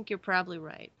 I think you're probably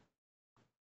right.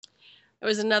 There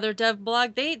was another dev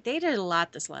blog. They did a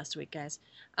lot this last week, guys.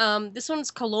 This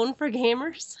one's Cologne for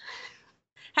Gamers.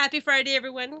 Happy Friday,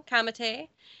 everyone. Kamate,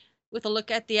 with a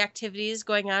look at the activities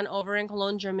going on over in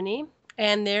Cologne, Germany.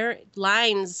 And their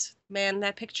lines, man,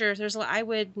 that picture, I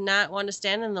would not want to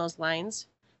stand in those lines.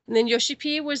 And then Yoshi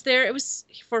P was there. It was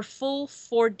for full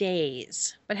 4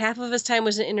 days, but half of his time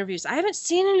was in interviews. I haven't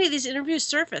seen any of these interviews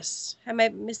surface. Am I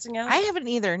missing out? I haven't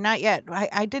either. Not yet.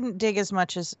 I didn't dig as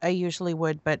much as I usually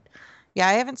would, but yeah,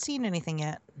 I haven't seen anything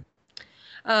yet.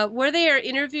 Where they are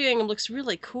interviewing him looks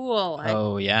really cool.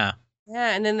 Oh, yeah.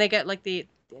 Yeah, and then they got like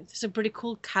it's a pretty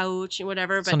cool couch and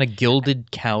whatever. It's on a gilded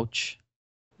couch.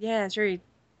 Yeah, it's very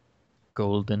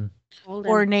golden.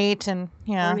 Ornate and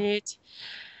yeah. Ornate.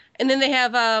 And then they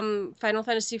have Final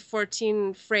Fantasy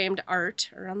XIV framed art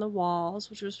around the walls,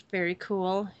 which was very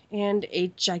cool, and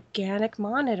a gigantic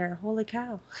monitor. Holy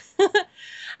cow.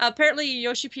 Apparently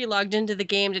Yoshi P logged into the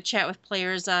game to chat with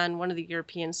players on one of the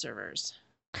European servers.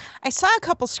 I saw a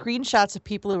couple screenshots of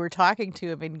people who were talking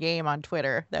to him in game on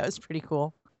Twitter. That was pretty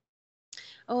cool.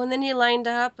 Oh, and then he lined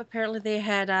up. Apparently they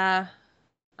had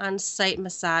on-site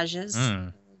massages.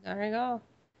 There you go.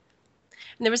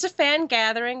 And there was a fan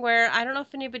gathering where, I don't know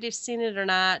if anybody's seen it or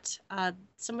not,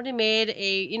 somebody made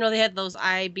they had those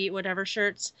I beat whatever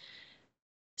shirts.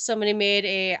 Somebody made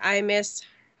a I miss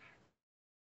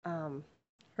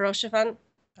Hiroshifan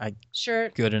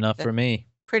shirt. Good enough for me.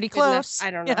 Pretty close.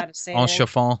 I don't know how to say it. En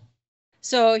chiffon.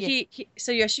 So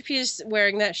so Yoshi P is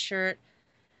wearing that shirt.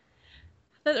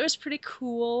 I thought it was pretty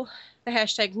cool. The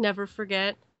hashtag never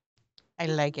forget. I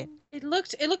like it. It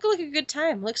looked like a good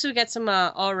time. Looks like we got some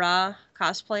Aura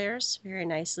cosplayers. Very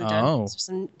nicely done. Oh.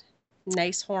 Some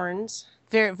nice horns.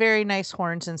 Very, very nice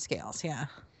horns and scales, yeah.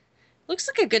 Looks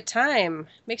like a good time.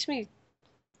 Makes me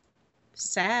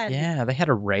sad. Yeah, they had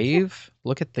a rave.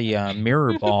 Look at the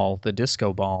mirror ball, the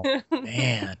disco ball.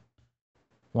 Man.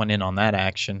 Went in on that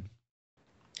action.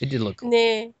 It did look cool.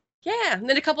 Yeah, and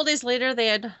then a couple days later, they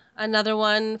had another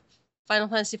one, Final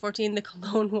Fantasy XIV, The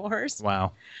Cologne Wars.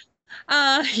 Wow.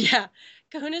 Yeah.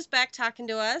 Kahuna's back talking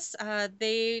to us.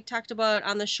 They talked about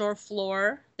on the shore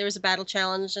floor. There was a battle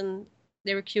challenge, and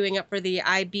they were queuing up for the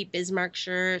I Beat Bismarck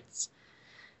shirts.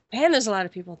 Man, there's a lot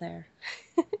of people there.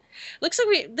 Looks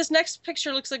like this next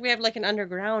picture looks like we have like an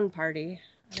underground party.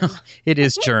 It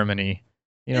is Germany.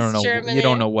 You don't know. Germany. You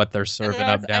don't know what they're serving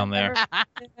up down there.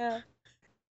 Yeah.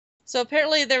 So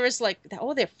apparently there was they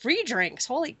have free drinks.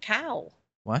 Holy cow!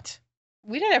 What?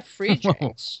 We didn't have free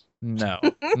drinks. No,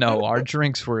 our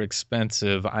drinks were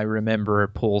expensive. I remember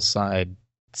poolside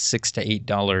 $6 to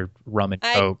 $8 rum and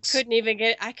cokes. I couldn't even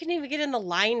get in the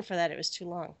line for that. It was too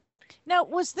long. Now,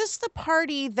 was this the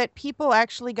party that people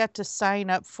actually got to sign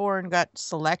up for and got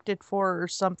selected for or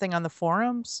something on the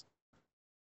forums?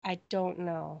 I don't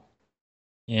know.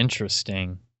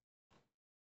 Interesting.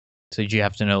 So did you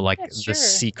have to know like Not the sure.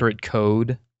 secret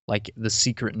code, like the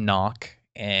secret knock,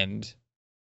 and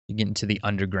you get into the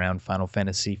underground Final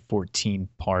Fantasy 14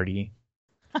 party?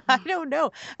 I don't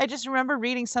know. I just remember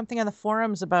reading something on the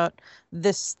forums about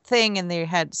this thing, and they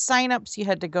had signups. You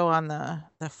had to go on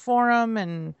the forum,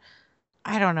 and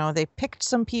I don't know. They picked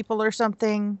some people or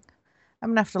something. I'm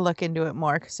gonna have to look into it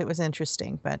more because it was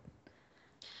interesting. But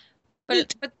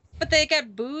But they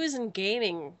got booze and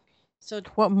gaming. So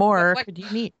what more what could you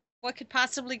need? what could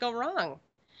possibly go wrong?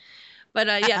 But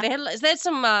yeah, they had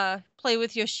some play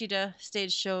with Yoshida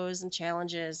stage shows and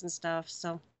challenges and stuff.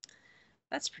 So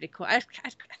that's pretty cool. I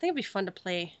think it'd be fun to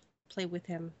play with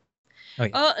him. Oh,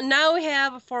 yeah. Now we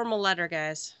have a formal letter,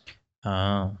 guys. Oh.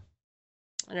 All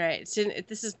right.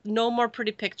 This is no more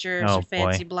pretty pictures Oh, or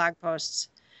fancy boy. blog posts.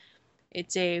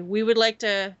 It's we would like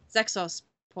to, Zexos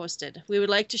posted, we would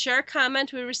like to share a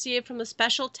comment we received from the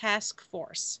Special Task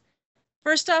Force.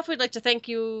 First off, we'd like to thank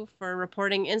you for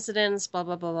reporting incidents, blah,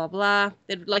 blah, blah, blah, blah.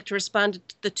 They'd like to respond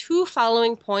to the 2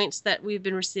 following points that we've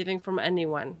been receiving from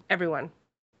everyone.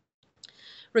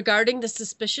 Regarding the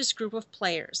suspicious group of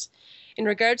players. In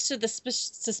regards to the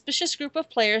suspicious group of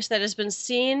players that has been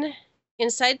seen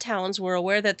inside towns, we're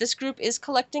aware that this group is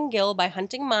collecting gil by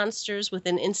hunting monsters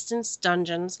within instance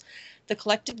dungeons. The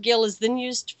collected gil is then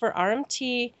used for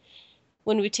RMT.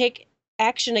 When we take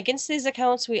action against these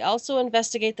accounts, we also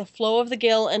investigate the flow of the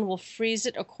gil and will freeze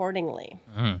it accordingly.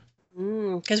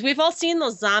 Because we've all seen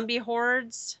those zombie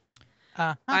hordes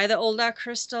by the Old Dark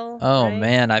Crystal. Oh, right?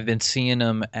 man, I've been seeing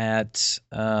them at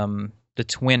the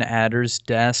Twin Adders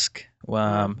desk.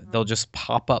 They'll just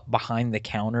pop up behind the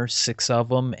counter, 6 of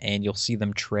them, and you'll see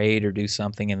them trade or do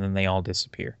something, and then they all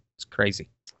disappear. It's crazy.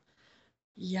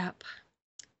 Yep.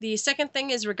 The second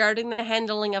thing is regarding the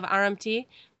handling of RMT.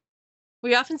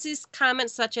 We often see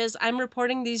comments such as, I'm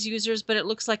reporting these users, but it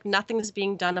looks like nothing's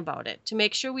being done about it. To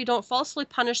make sure we don't falsely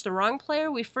punish the wrong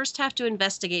player, we first have to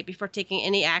investigate before taking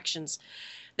any actions.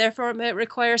 Therefore, it may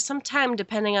require some time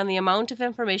depending on the amount of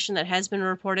information that has been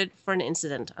reported for an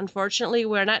incident. Unfortunately,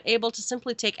 we are not able to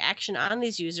simply take action on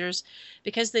these users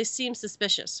because they seem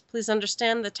suspicious. Please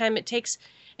understand the time it takes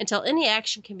until any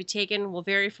action can be taken will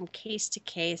vary from case to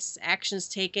case. Actions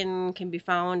taken can be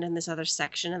found in this other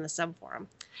section in the subforum.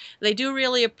 They do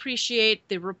really appreciate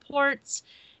the reports,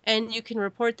 and you can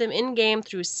report them in-game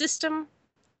through system,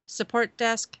 support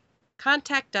desk,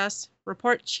 contact us,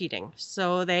 report cheating.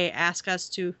 So they ask us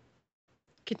to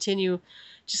continue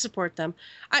to support them.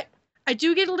 I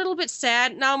do get a little bit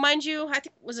sad. Now, mind you, I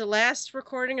think, was it last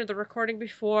recording or the recording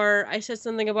before, I said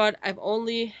something about I've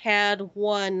only had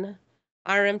one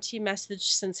RMT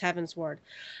message since Heaven's Ward.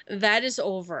 That is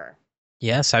over.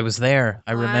 Yes, I was there.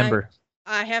 I remember.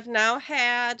 I have now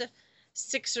had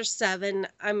 6 or 7.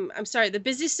 I'm sorry. The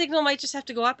busy signal might just have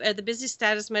to go up. The busy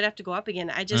status might have to go up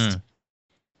again.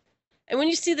 And when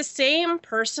you see the same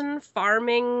person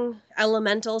farming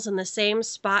elementals in the same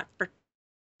spot for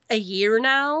a year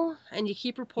now, and you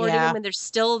keep reporting them and they're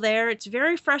still there, it's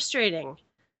very frustrating.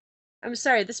 I'm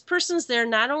sorry. This person's there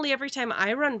not only every time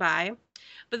I run by,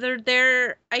 but they're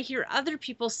there. I hear other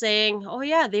people saying, "Oh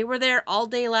yeah, they were there all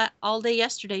day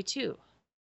yesterday too."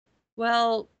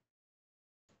 Well,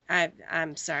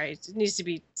 I'm sorry. It needs to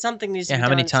be something. Needs to be how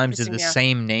many done. times did the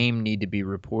same name need to be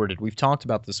reported? We've talked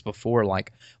about this before.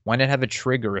 Like, why not have a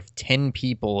trigger if 10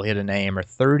 people hit a name or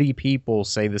 30 people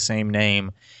say the same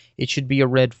name? It should be a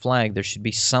red flag. There should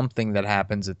be something that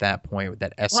happens at that point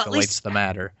that escalates the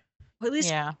matter. Well, at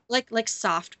least, like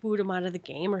soft boot them out of the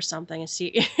game or something and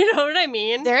see, you know what I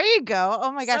mean? There you go.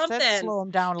 Oh my gosh, that'd slow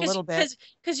them down a little bit.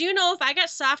 Because if I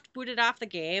got soft booted off the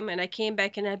game and I came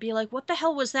back and I'd be like, "What the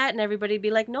hell was that?" and everybody'd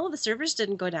be like, "No, the servers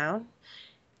didn't go down."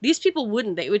 These people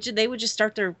wouldn't. They would just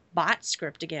start their bot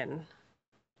script again.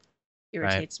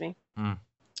 Irritates me.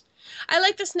 I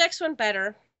like this next one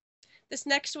better. This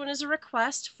next one is a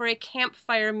request for a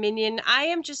campfire minion. I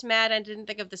am just mad I didn't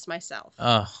think of this myself.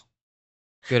 Oh.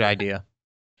 Good idea.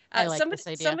 I like this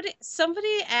idea.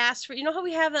 Somebody asked for, how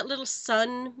we have that little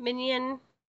sun minion?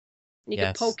 You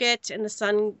can poke it and the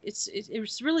sun, it's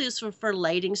really useful for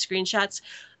lighting screenshots,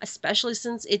 especially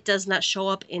since it does not show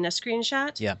up in a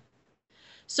screenshot. Yeah.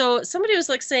 So somebody was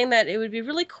saying that it would be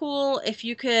really cool if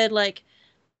you could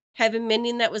have a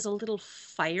minion that was a little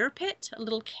fire pit, a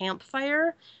little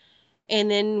campfire.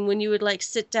 And then when you would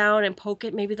sit down and poke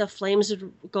it, maybe the flames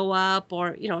would go up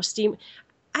or, steam.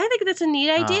 I think that's a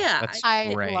neat idea.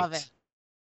 I love it.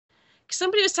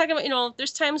 Somebody was talking about,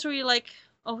 there's times where you're like,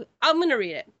 oh, I'm going to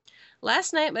read it.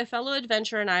 Last night, my fellow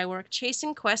adventurer and I were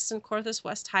chasing quests in Corthus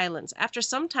West Highlands. After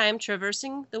some time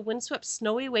traversing the windswept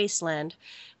snowy wasteland,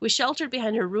 we sheltered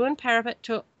behind a ruined parapet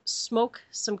to smoke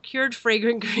some cured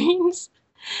fragrant greens.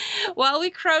 While we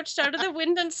crouched out of the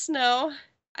wind and snow,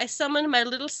 I summoned my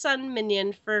little sun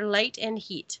minion for light and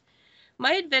heat.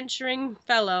 My adventuring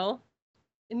fellow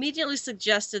immediately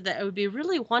suggested that it would be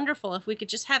really wonderful if we could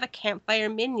just have a campfire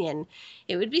minion.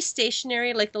 It would be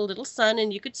stationary like the little sun,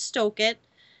 and you could stoke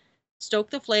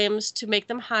the flames to make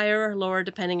them higher or lower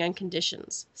depending on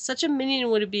conditions. Such a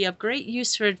minion would be of great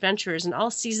use for adventurers in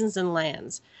all seasons and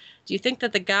lands. Do you think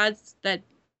that the gods that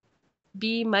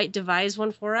be might devise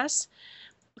one for us?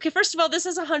 Okay, first of all, this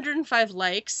has 105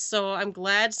 likes, so I'm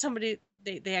glad somebody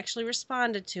they actually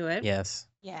responded to it. Yes.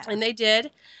 Yeah. And they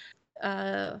did.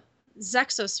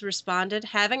 Zexos responded,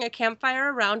 having a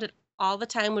campfire around it all the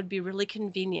time would be really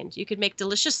convenient. You could make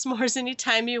delicious s'mores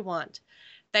anytime you want.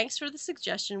 Thanks for the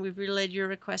suggestion. We've relayed your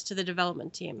request to the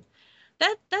development team.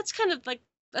 That's kind of like,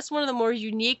 that's one of the more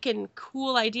unique and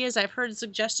cool ideas I've heard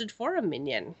suggested for a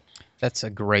minion. That's a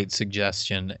great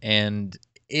suggestion. And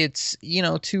it's,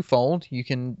 twofold. You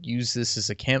can use this as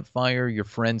a campfire. Your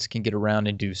friends can get around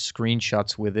and do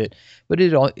screenshots with it. But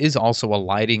it is also a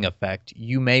lighting effect.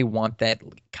 You may want that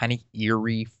kind of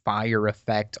eerie fire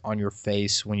effect on your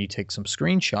face when you take some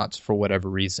screenshots for whatever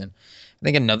reason. I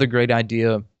think another great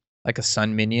idea, like a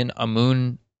sun minion, a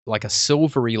moon, like a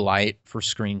silvery light for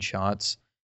screenshots.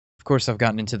 Of course, I've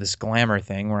gotten into this glamour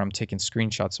thing where I'm taking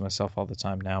screenshots of myself all the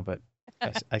time now, but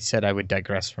I said I would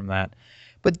digress from that.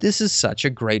 But this is such a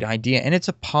great idea, and it's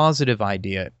a positive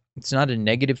idea. It's not a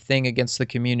negative thing against the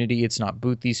community. It's not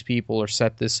boot these people or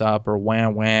set this up or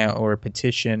wah or a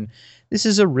petition. This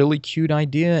is a really cute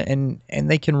idea, and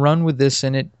they can run with this,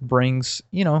 and it brings,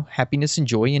 happiness and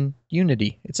joy and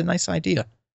unity. It's a nice idea.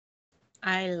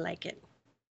 I like it.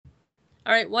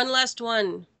 All right, one last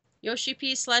one. Yoshi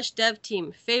P/dev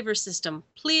team favor system.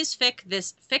 Please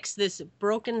fix this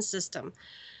broken system.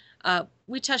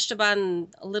 We touched upon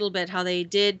a little bit how they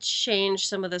did change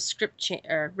some of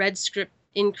the red script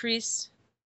increase.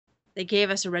 They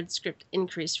gave us a red script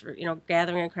increase for,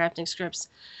 gathering and crafting scripts.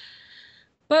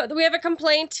 But we have a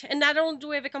complaint, and not only do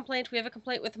we have a complaint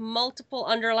with multiple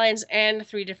underlines and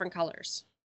 4 different colors.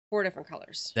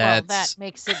 Well, that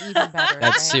makes it even better. That's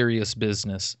right? serious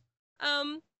business.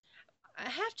 I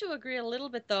have to agree a little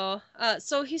bit, though.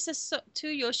 So he says, to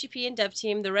Yoshi P and dev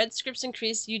team, the red scripts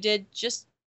increase you did just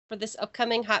for this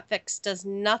upcoming hotfix does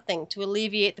nothing to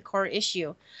alleviate the core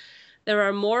issue. There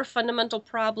are more fundamental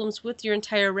problems with your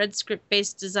entire red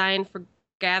script-based design for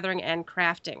gathering and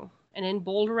crafting. And in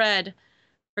bold red,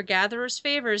 for gatherers'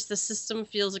 favors, the system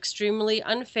feels extremely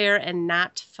unfair and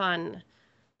not fun.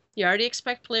 You already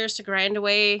expect players to grind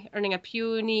away, earning a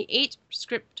puny 8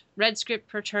 red script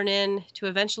per turn in, to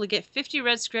eventually get 50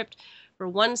 red script for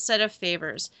 1 set of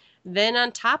favors. Then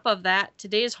on top of that,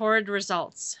 today's horrid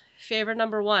results. Favor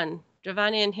number 1,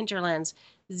 Dravanian Hinterlands,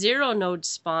 0 node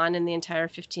spawn in the entire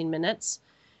 15 minutes.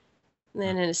 And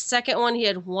then in his second one, he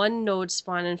had 1 node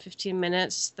spawn in 15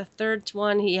 minutes. The third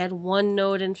one, he had 1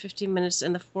 node in 15 minutes.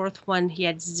 And the fourth one, he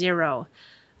had 0.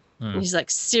 And he's like,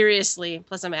 seriously,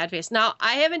 plus I'm ad face. Now,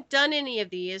 I haven't done any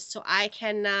of these, so I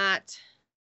cannot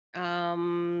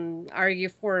argue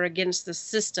for or against the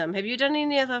system. Have you done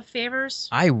any of the favors?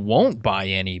 I won't buy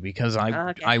any because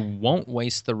I won't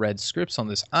waste the red scripts on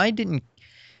this. I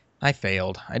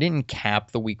failed. I didn't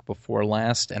cap the week before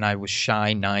last, and I was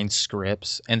shy 9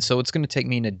 scripts. And so it's going to take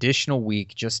me an additional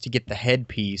week just to get the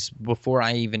headpiece before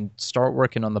I even start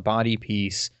working on the body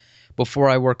piece, before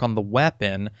I work on the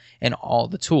weapon and all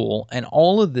the tool. And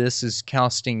all of this is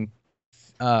costing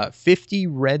 50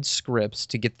 red scripts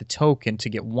to get the token, to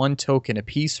get 1 token a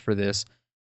piece for this.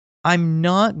 I'm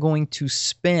not going to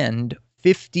spend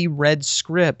 50 red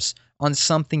scripts on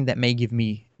something that may give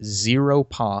me 0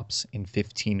 pops in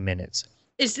 15 minutes.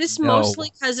 Is this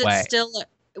mostly because it's still...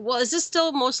 Well, is this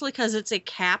still mostly because it's a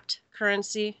capped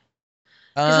currency?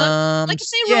 Like if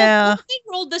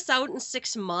they rolled this out in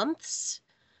 6 months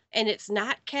and it's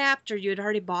not capped, or you'd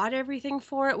already bought everything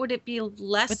for it, would it be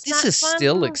less? But this is fun?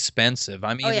 still expensive.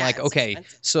 I mean,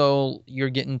 expensive. So you're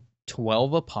getting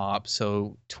 12 a pop,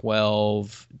 so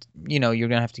 12, you're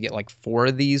gonna have to get like 4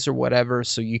 of these or whatever,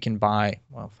 so you can buy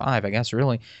 5, I guess,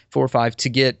 really 4 or 5 to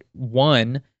get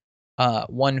one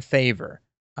favor,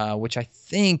 which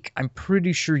I'm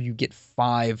pretty sure you get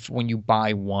 5 when you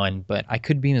buy 1, but I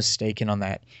could be mistaken on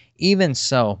that. Even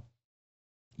so,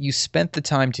 you spent the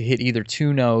time to hit either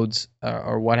 2 nodes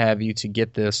or what have you to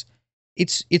get this.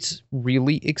 It's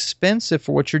really expensive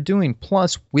for what you're doing.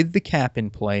 Plus, with the cap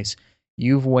in place,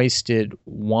 you've wasted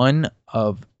one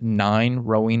of 9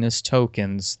 Rowiness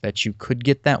tokens that you could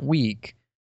get that week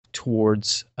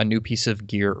towards a new piece of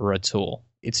gear or a tool.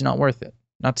 It's not worth it.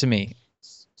 Not to me.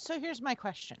 So here's my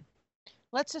question.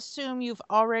 Let's assume you've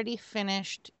already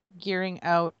finished gearing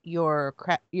out your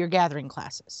gathering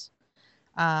classes.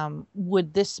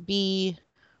 Would this be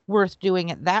worth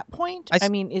doing at that point? I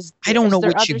mean, I don't know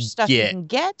there what other you stuff get. you can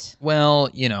get? Well,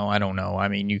 I don't know. I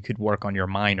mean, you could work on your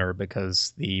miner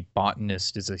because the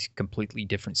botanist is a completely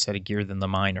different set of gear than the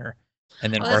miner,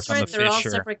 and then work on the They're all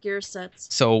fisher. separate gear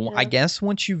sets. So Yeah. I guess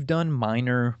once you've done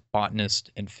miner,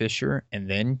 botanist, and fisher, and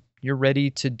then you're ready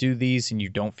to do these and you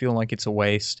don't feel like it's a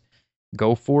waste,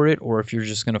 go for it. Or if you're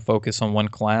just going to focus on one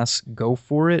class, go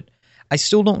for it. I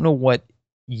still don't know what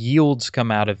yields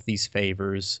come out of these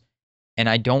favors, and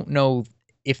I don't know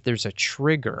if there's a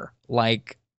trigger.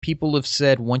 Like, people have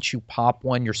said once you pop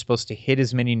one, you're supposed to hit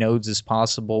as many nodes as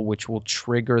possible, which will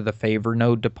trigger the favor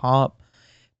node to pop.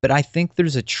 But I think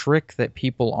there's a trick that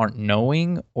people aren't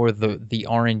knowing, or the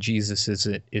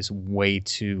RNGesus is way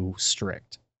too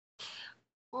strict.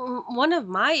 One of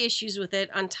my issues with it,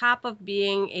 on top of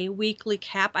being a weekly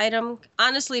cap item,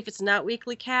 honestly, if it's not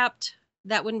weekly capped,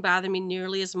 that wouldn't bother me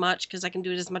nearly as much because I can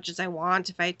do it as much as I want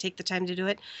if I take the time to do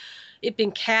it. It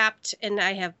being capped and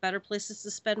I have better places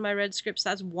to spend my red scripts,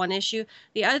 that's one issue.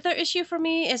 The other issue for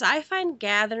me is I find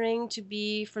gathering to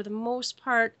be, for the most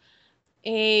part,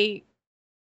 a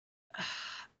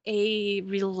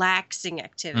relaxing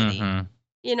activity. Mm-hmm.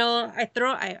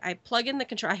 I plug in the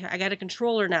control. I got a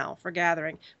controller now for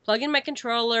gathering. Plug in my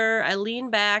controller, I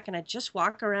lean back, and I just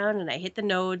walk around and I hit the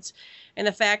nodes. And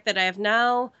the fact that I have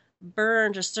now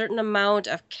burned a certain amount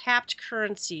of capped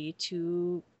currency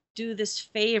to do this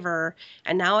favor,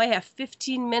 and now I have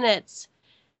 15 minutes,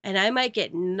 and I might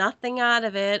get nothing out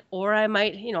of it, or I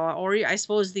might, or I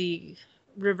suppose the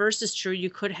reverse is true.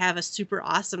 You could have a super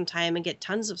awesome time and get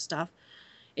tons of stuff.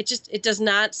 It does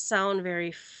not sound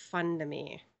very fun to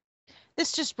me.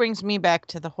 This just brings me back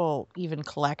to the whole even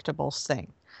collectibles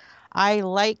thing. I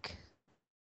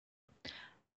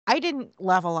didn't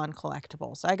level on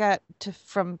collectibles. I got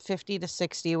from 50 to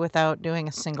 60 without doing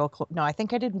a single. No, I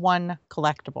think I did one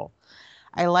collectible.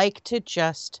 I like to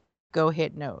just go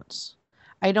hit nodes.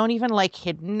 I don't even like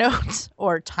hidden nodes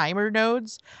or timer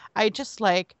nodes. I just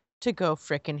like to go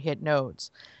frickin' hit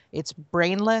nodes. It's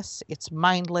brainless, it's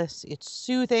mindless, it's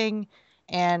soothing,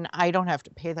 and I don't have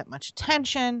to pay that much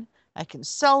attention. I can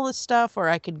sell this stuff, or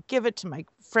I can give it to my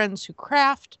friends who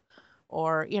craft,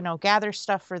 or, gather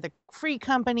stuff for the free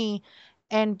company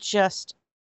and just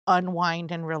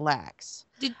unwind and relax.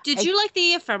 Did you like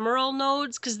the ephemeral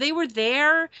nodes? Because they were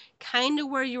there kind of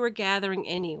where you were gathering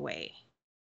anyway.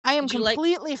 I am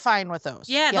completely fine with those.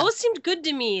 Yeah, those seemed good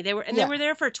to me. They were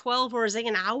there for 12 or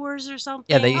hours or something.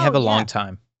 Yeah, they have a long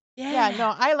time. Yeah,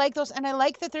 no, I like those, and I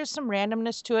like that there's some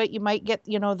randomness to it. You might get,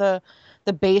 the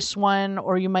base one,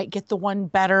 or you might get the one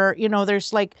better.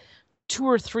 There's like 2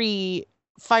 or 3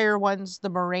 fire ones, the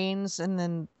moraines, and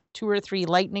then 2 or 3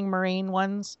 lightning moraine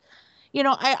ones.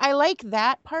 I like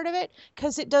that part of it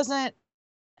because it doesn't.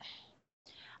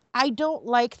 I don't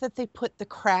like that they put the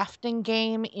crafting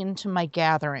game into my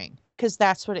gathering, because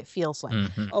that's what it feels like.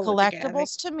 Mm-hmm.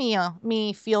 Collectibles to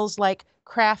me feels like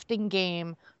crafting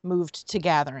game moved to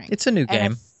gathering. It's a new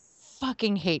game. I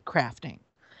fucking hate crafting.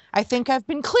 I think I've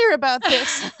been clear about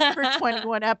this for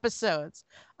 21 episodes.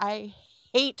 I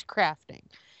hate crafting.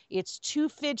 It's too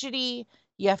fidgety.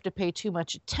 You have to pay too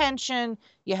much attention.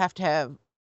 You have to have...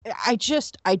 I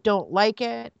don't like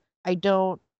it. I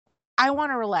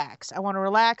want to relax.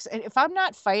 And if I'm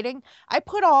not fighting, I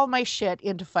put all my shit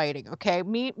into fighting, okay?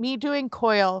 Me doing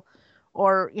Coil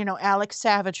or, Alex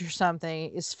Savage or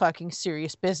something is fucking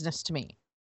serious business to me.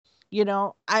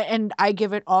 I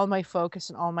give it all my focus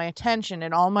and all my attention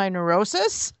and all my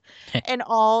neurosis and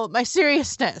all my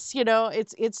seriousness.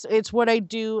 It's what I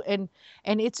do, and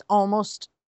it's almost...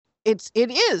 It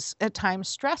is at times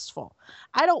stressful.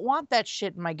 I don't want that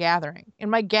shit in my gathering. In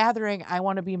my gathering, I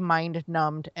want to be mind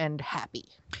numbed and happy.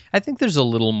 I think there's a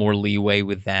little more leeway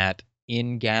with that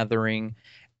in gathering,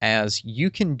 as you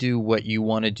can do what you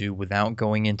want to do without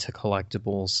going into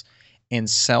collectibles and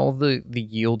sell the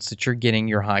yields that you're getting,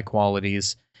 your high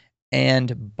qualities,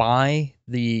 and buy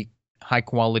the high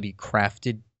quality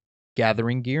crafted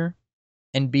gathering gear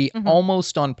and be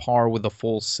almost on par with a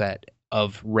full set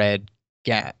of red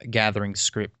gathering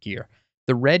script gear.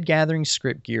 The red gathering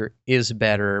script gear is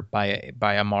better by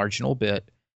a marginal bit,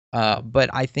 but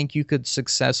I think you could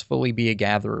successfully be a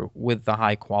gatherer with the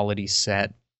high quality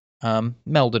set.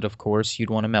 Melded, of course,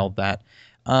 you'd want to meld that.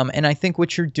 And I think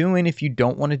what you're doing, if you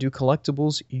don't want to do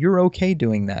collectibles, you're okay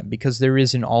doing that because there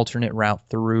is an alternate route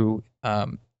through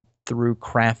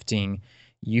crafting.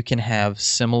 You can have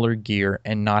similar gear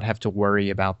and not have to worry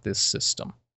about this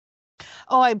system.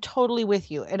 Oh, I'm totally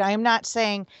with you. And I am not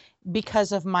saying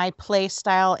because of my play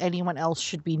style anyone else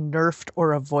should be nerfed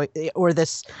or or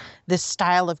this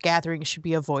style of gathering should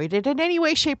be avoided in any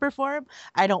way, shape, or form.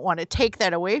 I don't want to take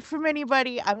that away from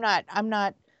anybody. I'm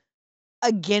not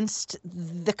against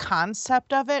the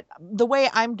concept of it. The way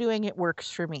I'm doing it works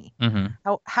for me.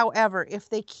 However, if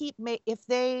they keep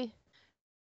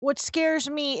what scares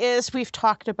me is we've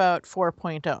talked about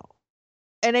 4.0.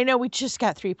 And I know we just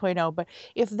got 3.0, but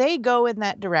if they go in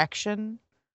that direction,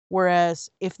 whereas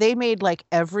if they made like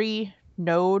every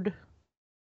node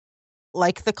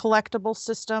like the collectible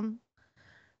system,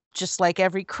 just like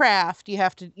every craft, you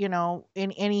have to,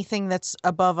 in anything that's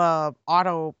above a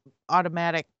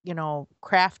automatic,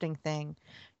 crafting thing,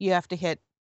 you have to hit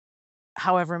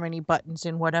however many buttons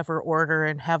in whatever order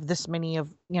and have this many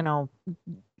of,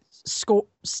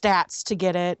 stats to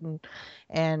get it,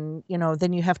 and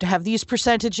then you have to have these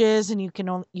percentages, and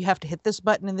you have to hit this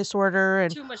button in this order,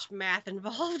 and too much math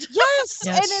involved. yes.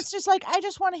 And it's just like, I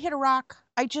just want to hit a rock.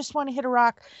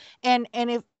 And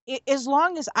if as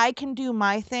long as I can do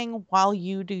my thing while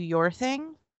you do your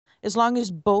thing, as long as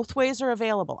both ways are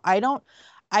available, I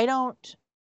don't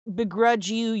begrudge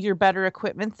you your better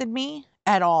equipment than me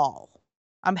at all.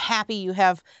 I'm happy you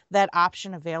have that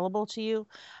option available to you.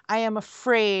 I am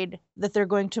afraid that they're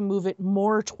going to move it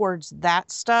more towards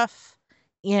that stuff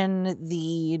in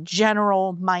the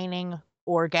general mining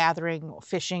or gathering,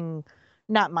 fishing,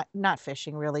 not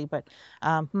fishing really, but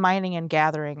mining and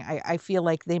gathering. I feel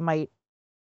like they might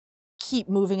keep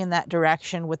moving in that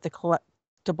direction with the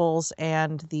collectibles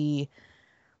and the,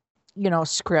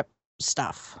 script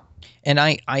stuff. And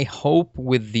I hope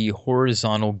with the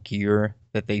horizontal gear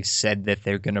that they said that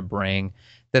they're going to bring,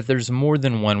 that there's more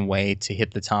than one way to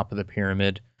hit the top of the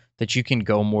pyramid, that you can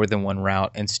go more than one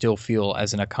route and still feel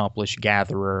as an accomplished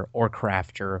gatherer or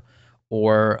crafter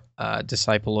or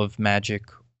disciple of magic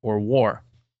or war.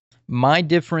 My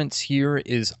difference here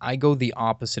is I go the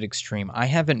opposite extreme. I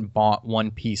haven't bought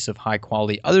one piece of high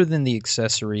quality other than the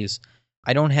accessories.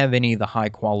 I don't have any of the high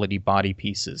quality body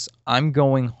pieces. I'm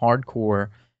going hardcore.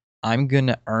 I'm going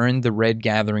to earn the Red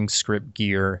Gathering script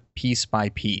gear piece by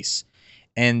piece.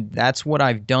 And that's what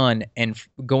I've done. And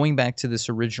going back to this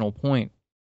original point,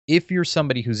 if you're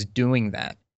somebody who's doing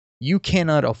that, you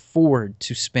cannot afford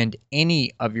to spend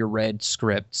any of your red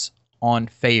scripts on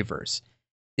favors,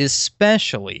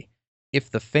 especially if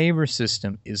the favor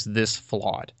system is this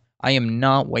flawed. I am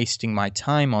not wasting my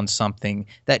time on something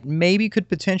that maybe could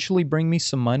potentially bring me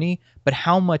some money, but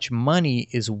how much money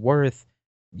is worth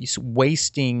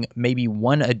wasting maybe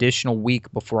one additional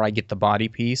week before I get the body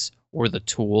piece or the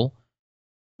tool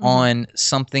on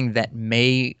something that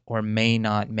may or may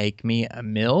not make me a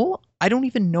mill? I don't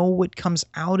even know what comes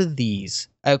out of these.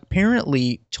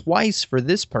 Apparently, twice for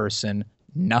this person,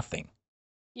 nothing.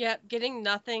 Yeah, getting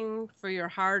nothing for your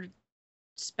hard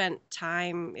spent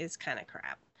time is kind of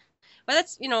crap. But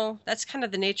that's kind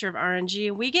of the nature of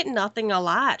RNG. We get nothing a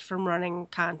lot from running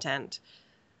content.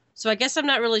 So I guess I'm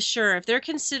not really sure. If they're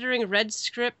considering red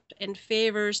script and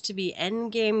favors to be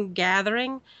endgame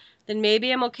gathering, then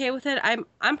maybe I'm okay with it.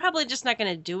 I'm probably just not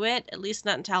going to do it, at least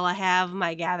not until I have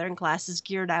my gathering classes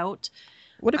geared out.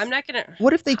 What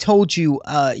if they told you,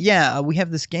 we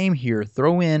have this game here,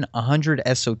 throw in 100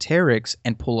 esoterics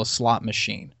and pull a slot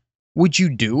machine? Would you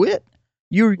do it?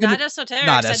 Not esoterics.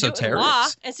 Not esoterics. I do it in law.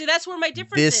 And see, that's where my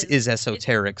difference is. This is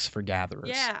esoterics for gatherers.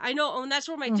 Yeah, I know. And that's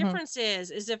where my difference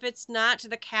is if it's not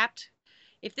the capped.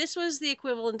 If this was the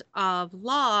equivalent of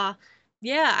law,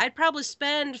 yeah, I'd probably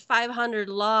spend 500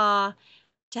 law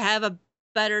to have a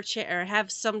better or have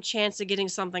some chance of getting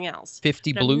something else.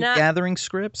 50 blue gathering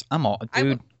scripts? I'm all,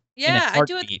 dude. I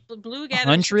do it blue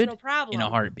gathering scripts, no problem. In a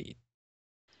heartbeat.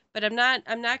 But I'm not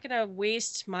gonna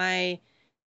waste my.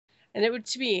 And it would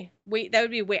that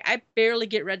would be I barely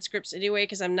get red scripts anyway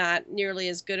because I'm not nearly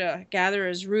as good a gatherer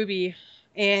as Ruby,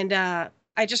 and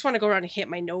I just want to go around and hit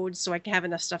my nodes so I can have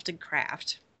enough stuff to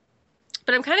craft.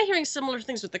 But I'm kind of hearing similar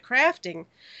things with the crafting.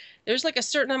 There's like a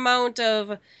certain amount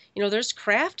of, there's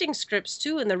crafting scripts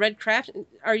too, and the red craft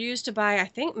are used to buy, I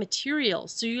think,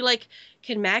 materials. So you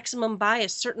can maximum buy a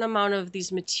certain amount of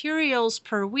these materials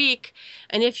per week,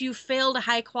 and if you fail to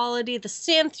high quality the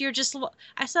synth,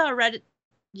 I saw a Reddit.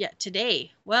 Yeah,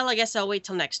 today. Well, I guess I'll wait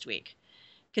till next week.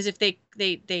 Because if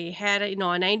they had a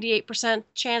 98%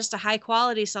 chance to high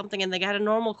quality something and they got a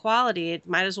normal quality, it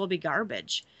might as well be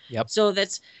garbage. Yep. So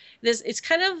it's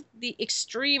kind of the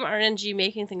extreme RNG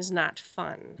making things not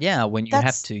fun. Yeah, when you have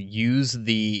That's to use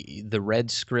the red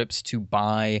scripts to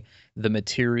buy the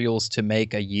materials to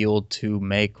make a yield to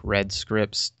make red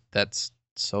scripts, that's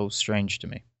so strange to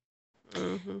me.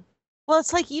 Hmm. well,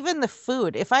 it's like even the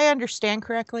food. If I understand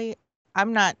correctly,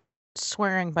 I'm not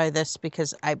swearing by this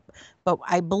but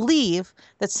I believe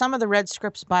that some of the red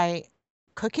scripts buy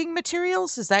cooking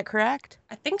materials. Is that correct?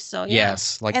 I think so. Yeah.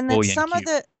 Yes, like And that bullion some of cube.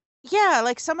 the yeah,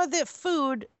 like some of the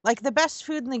food, like the best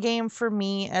food in the game for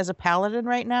me as a paladin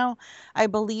right now, I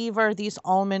believe are these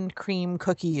almond cream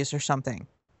cookies or something.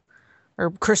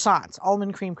 Or croissants,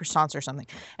 almond cream croissants or something.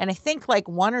 And I think like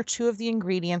one or two of the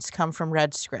ingredients come from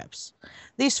red scripts.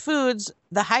 These foods,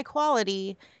 the high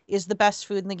quality is the best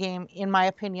food in the game, in my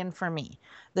opinion, for me.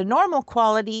 The normal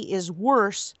quality is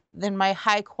worse than my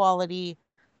high quality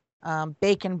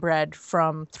bacon bread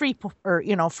from from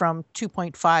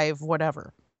 2.5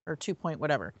 whatever or 2 point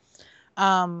whatever.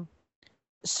 Um,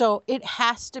 so it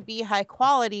has to be high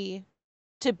quality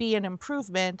to be an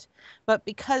improvement, but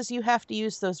because you have to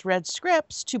use those red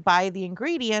scripts to buy the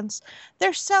ingredients,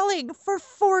 they're selling for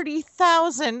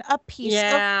 40,000 a piece of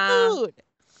Yeah. food.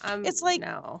 It's like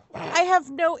No. I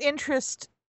have no interest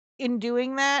in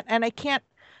doing that, and I can't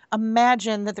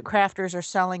imagine that the crafters are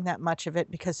selling that much of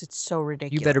it because it's so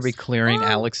ridiculous. You better be clearing Or-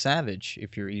 Alex Savage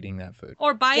if you're eating that food.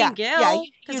 Or buying Yeah, Gil,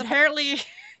 because you'd apparently,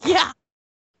 yeah.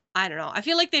 I don't know. I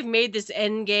feel like they've made this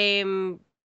end game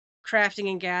crafting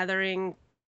and gathering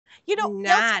You know,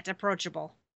 not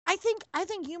approachable. I think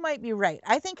you might be right.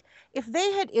 I think if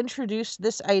they had introduced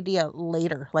this idea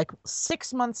later, like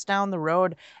 6 months down the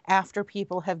road, after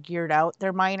people have geared out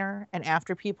their miner and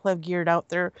after people have geared out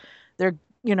their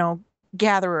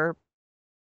gatherer,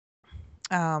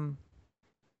 um,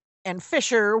 and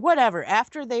fisher, whatever,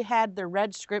 after they had their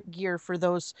red script gear for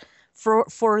those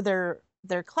for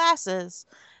their classes,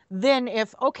 then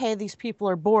if okay, these people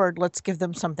are bored, let's give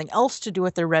them something else to do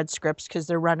with their red scripts because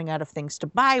they're running out of things to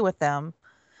buy with them.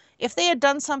 If they had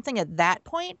done something at that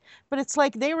point, but it's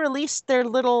like they released their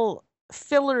little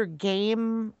filler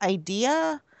game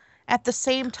idea at the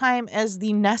same time as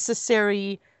the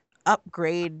necessary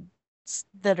upgrades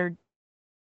that are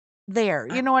there.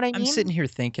 You know what I I'm mean? sitting here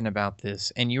thinking about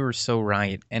this, and you were so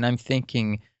right. And I'm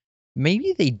thinking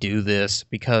maybe they do this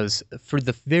because for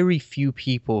the very few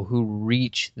people who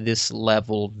reach this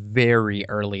level very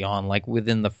early on, like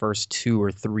within the first 2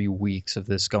 or 3 weeks of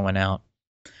this going out,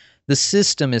 the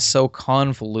system is so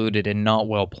convoluted and not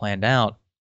well planned out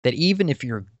that even if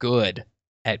you're good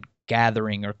at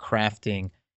gathering or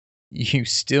crafting, you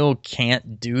still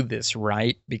can't do this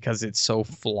right because it's so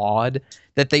flawed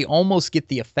that they almost get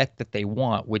the effect that they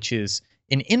want, which is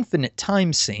an infinite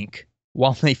time sink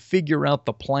while they figure out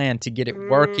the plan to get it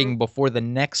working before the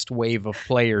next wave of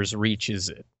players reaches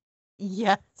it.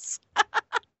 Yes.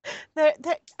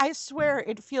 I swear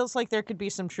it feels like there could be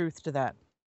some truth to that.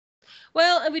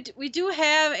 Well, we do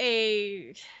have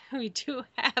a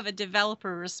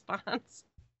developer response,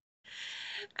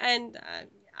 and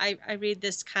I read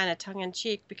this kind of tongue in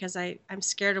cheek because I'm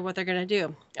scared of what they're gonna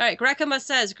do. All right, Grekema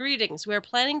says, "Greetings. We are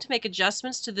planning to make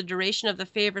adjustments to the duration of the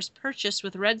favors purchased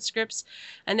with red scripts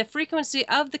and the frequency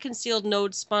of the concealed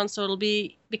node spawn, so it'll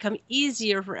become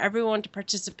easier for everyone to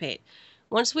participate.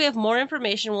 Once we have more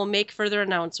information, we'll make further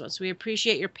announcements. We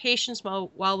appreciate your patience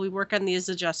while we work on these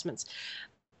adjustments."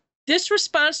 This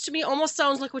response to me almost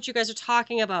sounds like what you guys are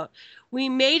talking about. We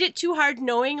made it too hard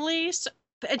knowingly.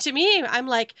 And to me, I'm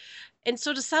like, and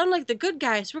so to sound like the good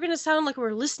guys, we're going to sound like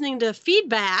we're listening to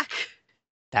feedback.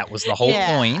 That was the whole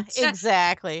point.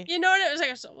 Exactly. You know what it was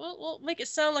like? So we'll make it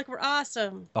sound like we're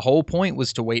awesome. The whole point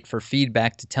was to wait for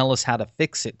feedback to tell us how to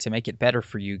fix it to make it better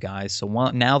for you guys. So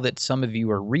now that some of you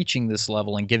are reaching this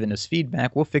level and giving us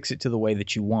feedback, we'll fix it to the way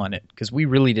that you want it because we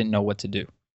really didn't know what to do.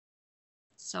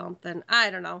 Something. I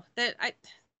don't know. The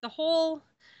whole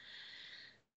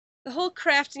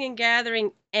crafting and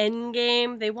gathering end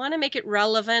game, they want to make it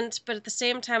relevant, but at the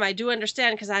same time I do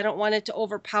understand because I don't want it to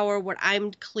overpower what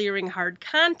I'm clearing hard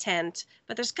content,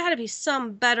 but there's got to be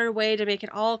some better way to make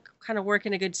it all kind of work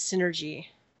in a good synergy.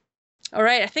 All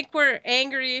right, I think we're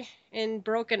angry and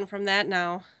broken from that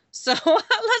now. So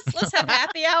let's have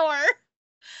happy hour.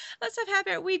 Let's have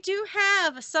happy hour. We do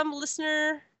have some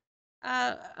listener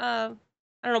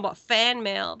I don't know about fan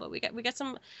mail, but we've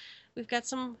got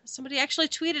somebody actually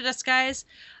tweeted us, guys.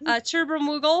 Turbo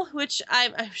Moogle, which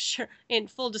I'm sure, in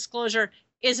full disclosure,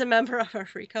 is a member of our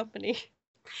free company.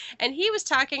 And he was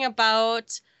talking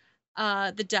about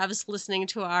the devs listening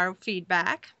to our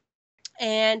feedback.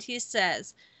 And he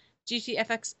says,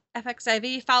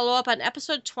 GTFXIV, follow up on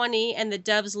episode 20 and the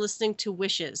devs listening to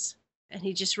wishes. And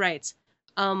he just writes,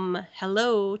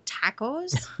 Hello,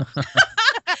 tacos.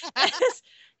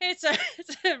 It's a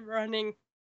running,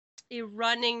 I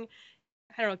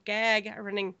don't know, gag, a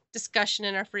running discussion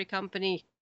in our free company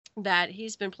that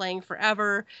he's been playing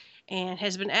forever and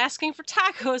has been asking for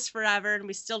tacos forever, and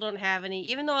we still don't have any,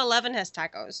 even though 11 has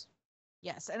tacos.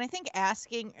 Yes, and I think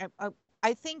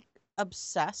I think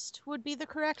obsessed would be the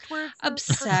correct word for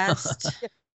Obsessed.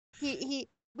 he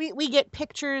we get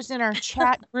pictures in our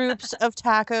chat groups of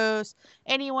tacos.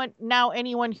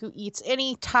 Anyone who eats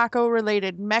any taco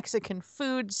related Mexican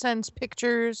food sends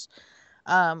pictures.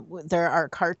 There are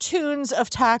cartoons of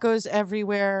tacos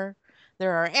everywhere.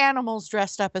 There are animals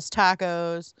dressed up as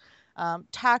tacos.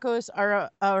 Tacos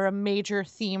are a major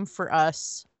theme for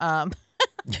us.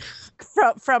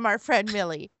 From our friend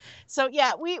Millie. So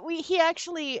yeah, we he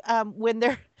actually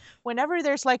whenever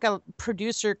there's like a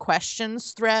producer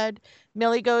questions thread,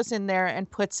 Millie goes in there and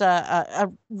puts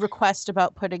a request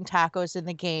about putting tacos in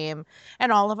the game,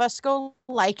 and all of us go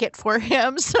like it for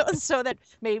him so that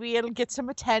maybe it'll get some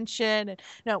attention. And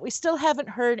no, we still haven't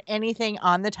heard anything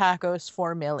on the tacos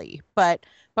for Millie, but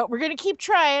we're gonna keep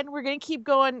trying. We're gonna keep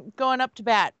going up to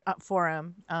bat for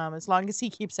him as long as he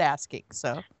keeps asking.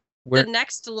 So The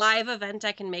next live event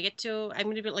I can make it to, I'm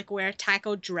gonna be like wear a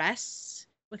taco dress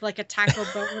with like a taco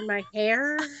bow in my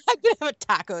hair. I'm gonna have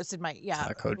tacos in my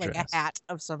Taco like dress. a hat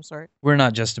of some sort. We're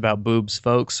not just about boobs,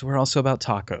 folks. We're also about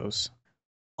tacos.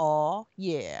 Oh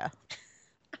yeah.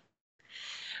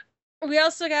 We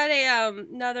also got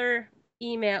another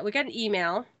email. We got an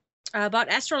email about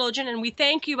Astrologian, and we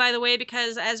thank you, by the way,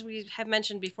 because as we have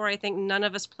mentioned before, I think none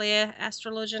of us play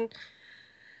Astrologian.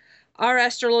 Our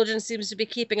Astrologian seems to be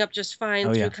keeping up just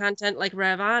fine through content like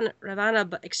Ravana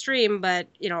Extreme, but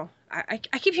you know, I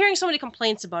keep hearing so many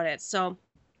complaints about it. So,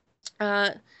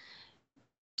 Dukun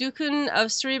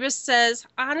of Cerebus says,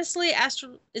 honestly,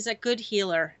 Astro is a good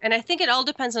healer, and I think it all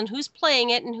depends on who's playing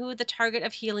it and who the target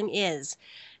of healing is.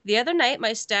 The other night,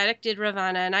 my static did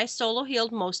Ravana, and I solo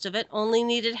healed most of it, only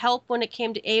needed help when it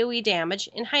came to AoE damage.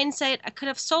 In hindsight, I could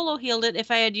have solo healed it if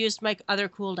I had used my other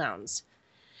cooldowns.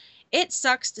 It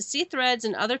sucks to see threads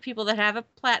and other people that have a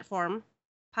platform,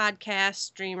 podcasts,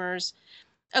 streamers,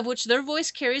 of which their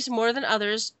voice carries more than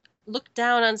others, look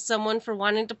down on someone for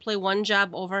wanting to play one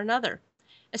job over another,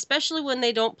 especially when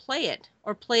they don't play it,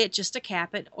 or play it just to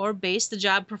cap it, or base the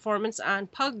job performance on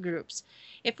pug groups.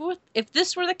 If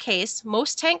this were the case,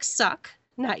 most tanks suck,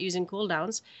 not using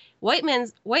cooldowns. White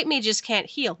mages can't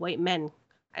heal. White men.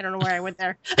 I don't know where I went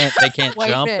there. They can't White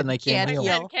jump men and they can't can't heal.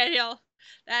 heal. Can't heal.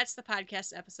 That's the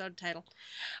podcast episode title.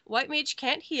 White mage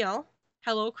can't heal.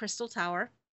 Hello, Crystal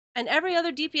Tower. And every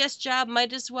other DPS job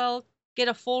might as well get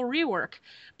a full rework.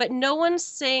 But no one's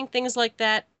saying things like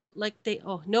that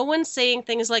no one's saying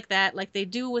things like that like they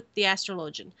do with the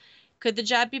Astrologian. Could the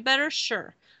job be better?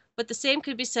 Sure. But the same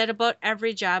could be said about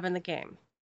every job in the game.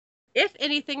 If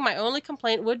anything, my only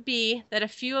complaint would be that a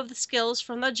few of the skills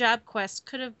from the job quest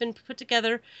could have been put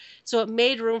together so it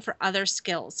made room for other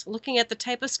skills. Looking at the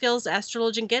type of skills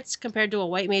Astrologian gets compared to a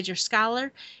white mage or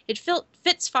scholar, it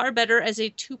fits far better as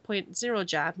a 2.0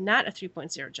 job, not a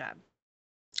 3.0 job.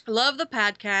 Love the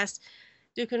podcast,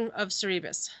 Dukin of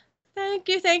Cerebus. Thank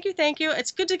you, thank you, thank you.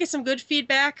 It's good to get some good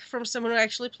feedback from someone who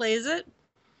actually plays it.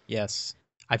 Yes.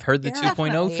 I've heard the Yeah, 2.0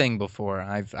 definitely. thing before.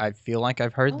 I feel like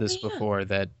I've heard this before,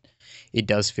 that it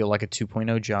does feel like a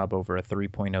 2.0 job over a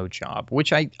 3.0 job,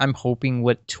 which I'm hoping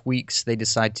what tweaks they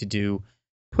decide to do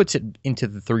puts it into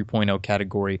the 3.0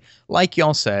 category. Like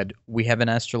y'all said, we have an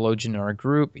astrologian in our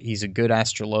group. He's a good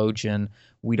astrologian.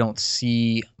 We don't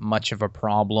see much of a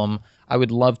problem. I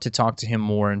would love to talk to him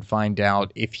more and find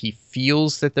out if he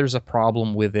feels that there's a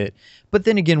problem with it. But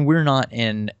then again, we're not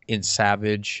in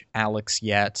Savage Alex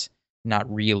yet.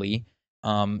 Not really.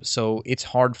 So it's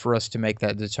hard for us to make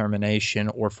that determination,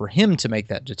 or for him to make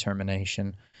that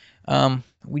determination.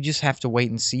 We just have to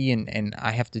wait and see, and I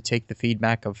have to take the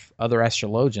feedback of other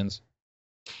astrologians.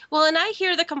 Well, and I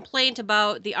hear the complaint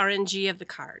about the RNG of the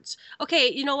cards.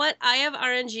 Okay, you know what? I have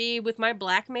RNG with my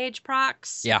Black Mage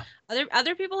procs. Yeah.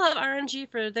 Other people have RNG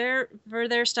for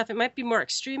their stuff. It might be more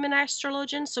extreme in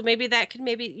Astrologian, so maybe that could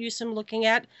maybe use some looking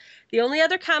at. The only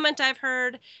other comment I've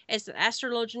heard is that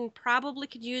Astrologian probably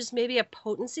could use maybe a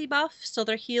potency buff so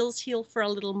their heals heal for a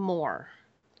little more.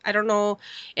 I don't know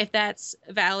if that's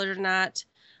valid or not.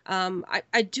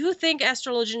 I do think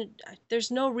Astrologian,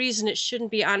 there's no reason it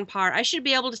shouldn't be on par. I should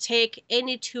be able to take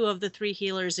any two of the three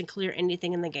healers and clear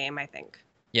anything in the game, I think.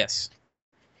 Yes.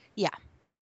 Yeah.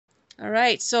 All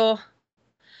right, so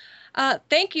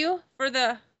thank you for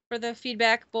the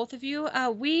feedback, both of you.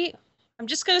 I'm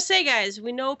just gonna say, guys,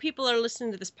 we know people are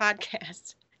listening to this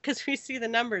podcast. because we see the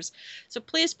numbers. So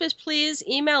please, please, please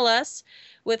email us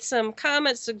with some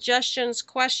comments, suggestions,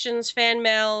 questions, fan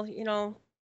mail,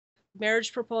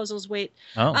 marriage proposals. Wait.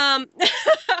 Oh,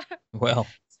 well,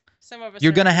 Some of us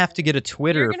you're are going to not have to get a You're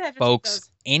Twitter, gonna have to take folks, those.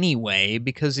 anyway,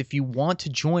 because if you want to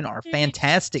join our You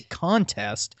fantastic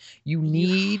contest, you You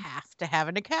need have to have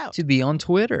an account. to be on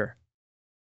Twitter.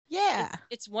 Yeah.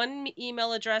 It's one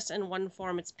email address and one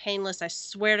form. It's painless. I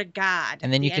swear to God.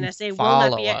 And then the you can NSA will not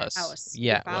follow be at your us. house. You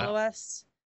Yeah, follow well. us.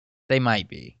 They might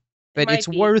be, They but might it's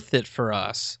be. worth it for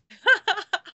us.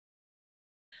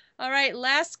 All right,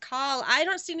 last call. I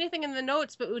don't see anything in the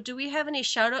notes, but do we have any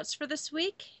shout outs for this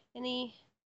week?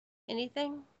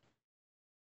 Anything?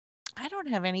 I don't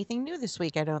have anything new this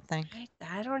week, I don't think.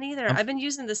 I don't either. I'm- I've been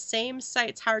using the same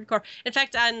sites hardcore. In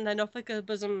fact, on the No Flicker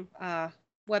Bosom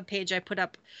webpage, I put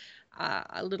up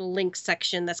a little link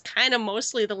section that's kind of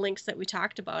mostly the links that we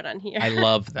talked about on here. I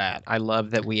love that. I love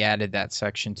that we added that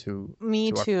section to.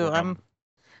 Me to our too. forum. I'm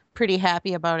pretty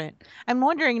happy about it. I'm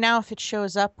wondering now if it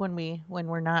shows up when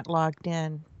we're not logged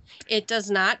in. It does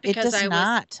not It because does I was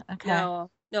not. Okay.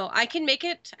 No, I can make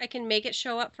it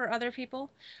show up for other people.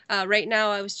 Right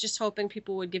now, I was just hoping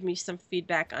people would give me some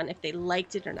feedback on if they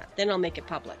liked it or not. Then I'll make it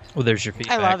public. Well, there's your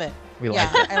feedback. I love it. We Yeah,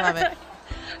 like it. I love it.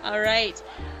 All right.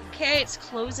 Okay, it's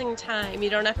closing time. You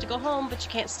don't have to go home, but you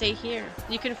can't stay here.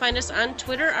 You can find us on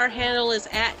Twitter. Our handle is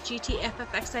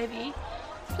 @GTFFXIV.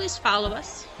 Please follow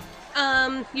us.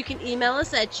 You can email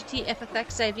us at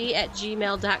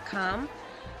gtffxiv@gmail.com.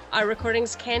 Our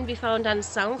recordings can be found on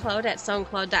SoundCloud at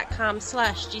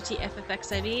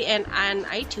soundcloud.com/GTFFXIV, and on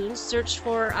iTunes, search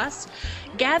for us,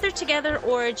 Gather Together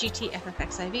or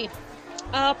GTFFXIV.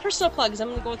 Personal plugs. I'm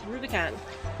going to go with Rubicon.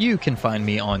 You can find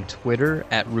me on Twitter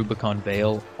at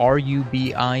RubiconVale,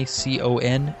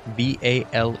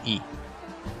 RubiconVale.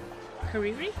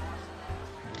 Kariri.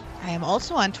 I am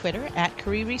also on Twitter at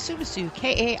Kariri Sumasu,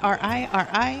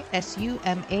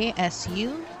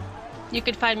 KARIRISUMASU. You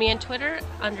can find me on Twitter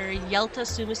under Yelta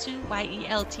Sumasu,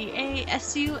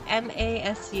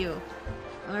 YELTASUMASU.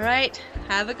 All right.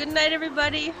 Have a good night,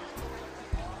 everybody.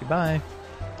 Goodbye.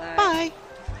 Bye.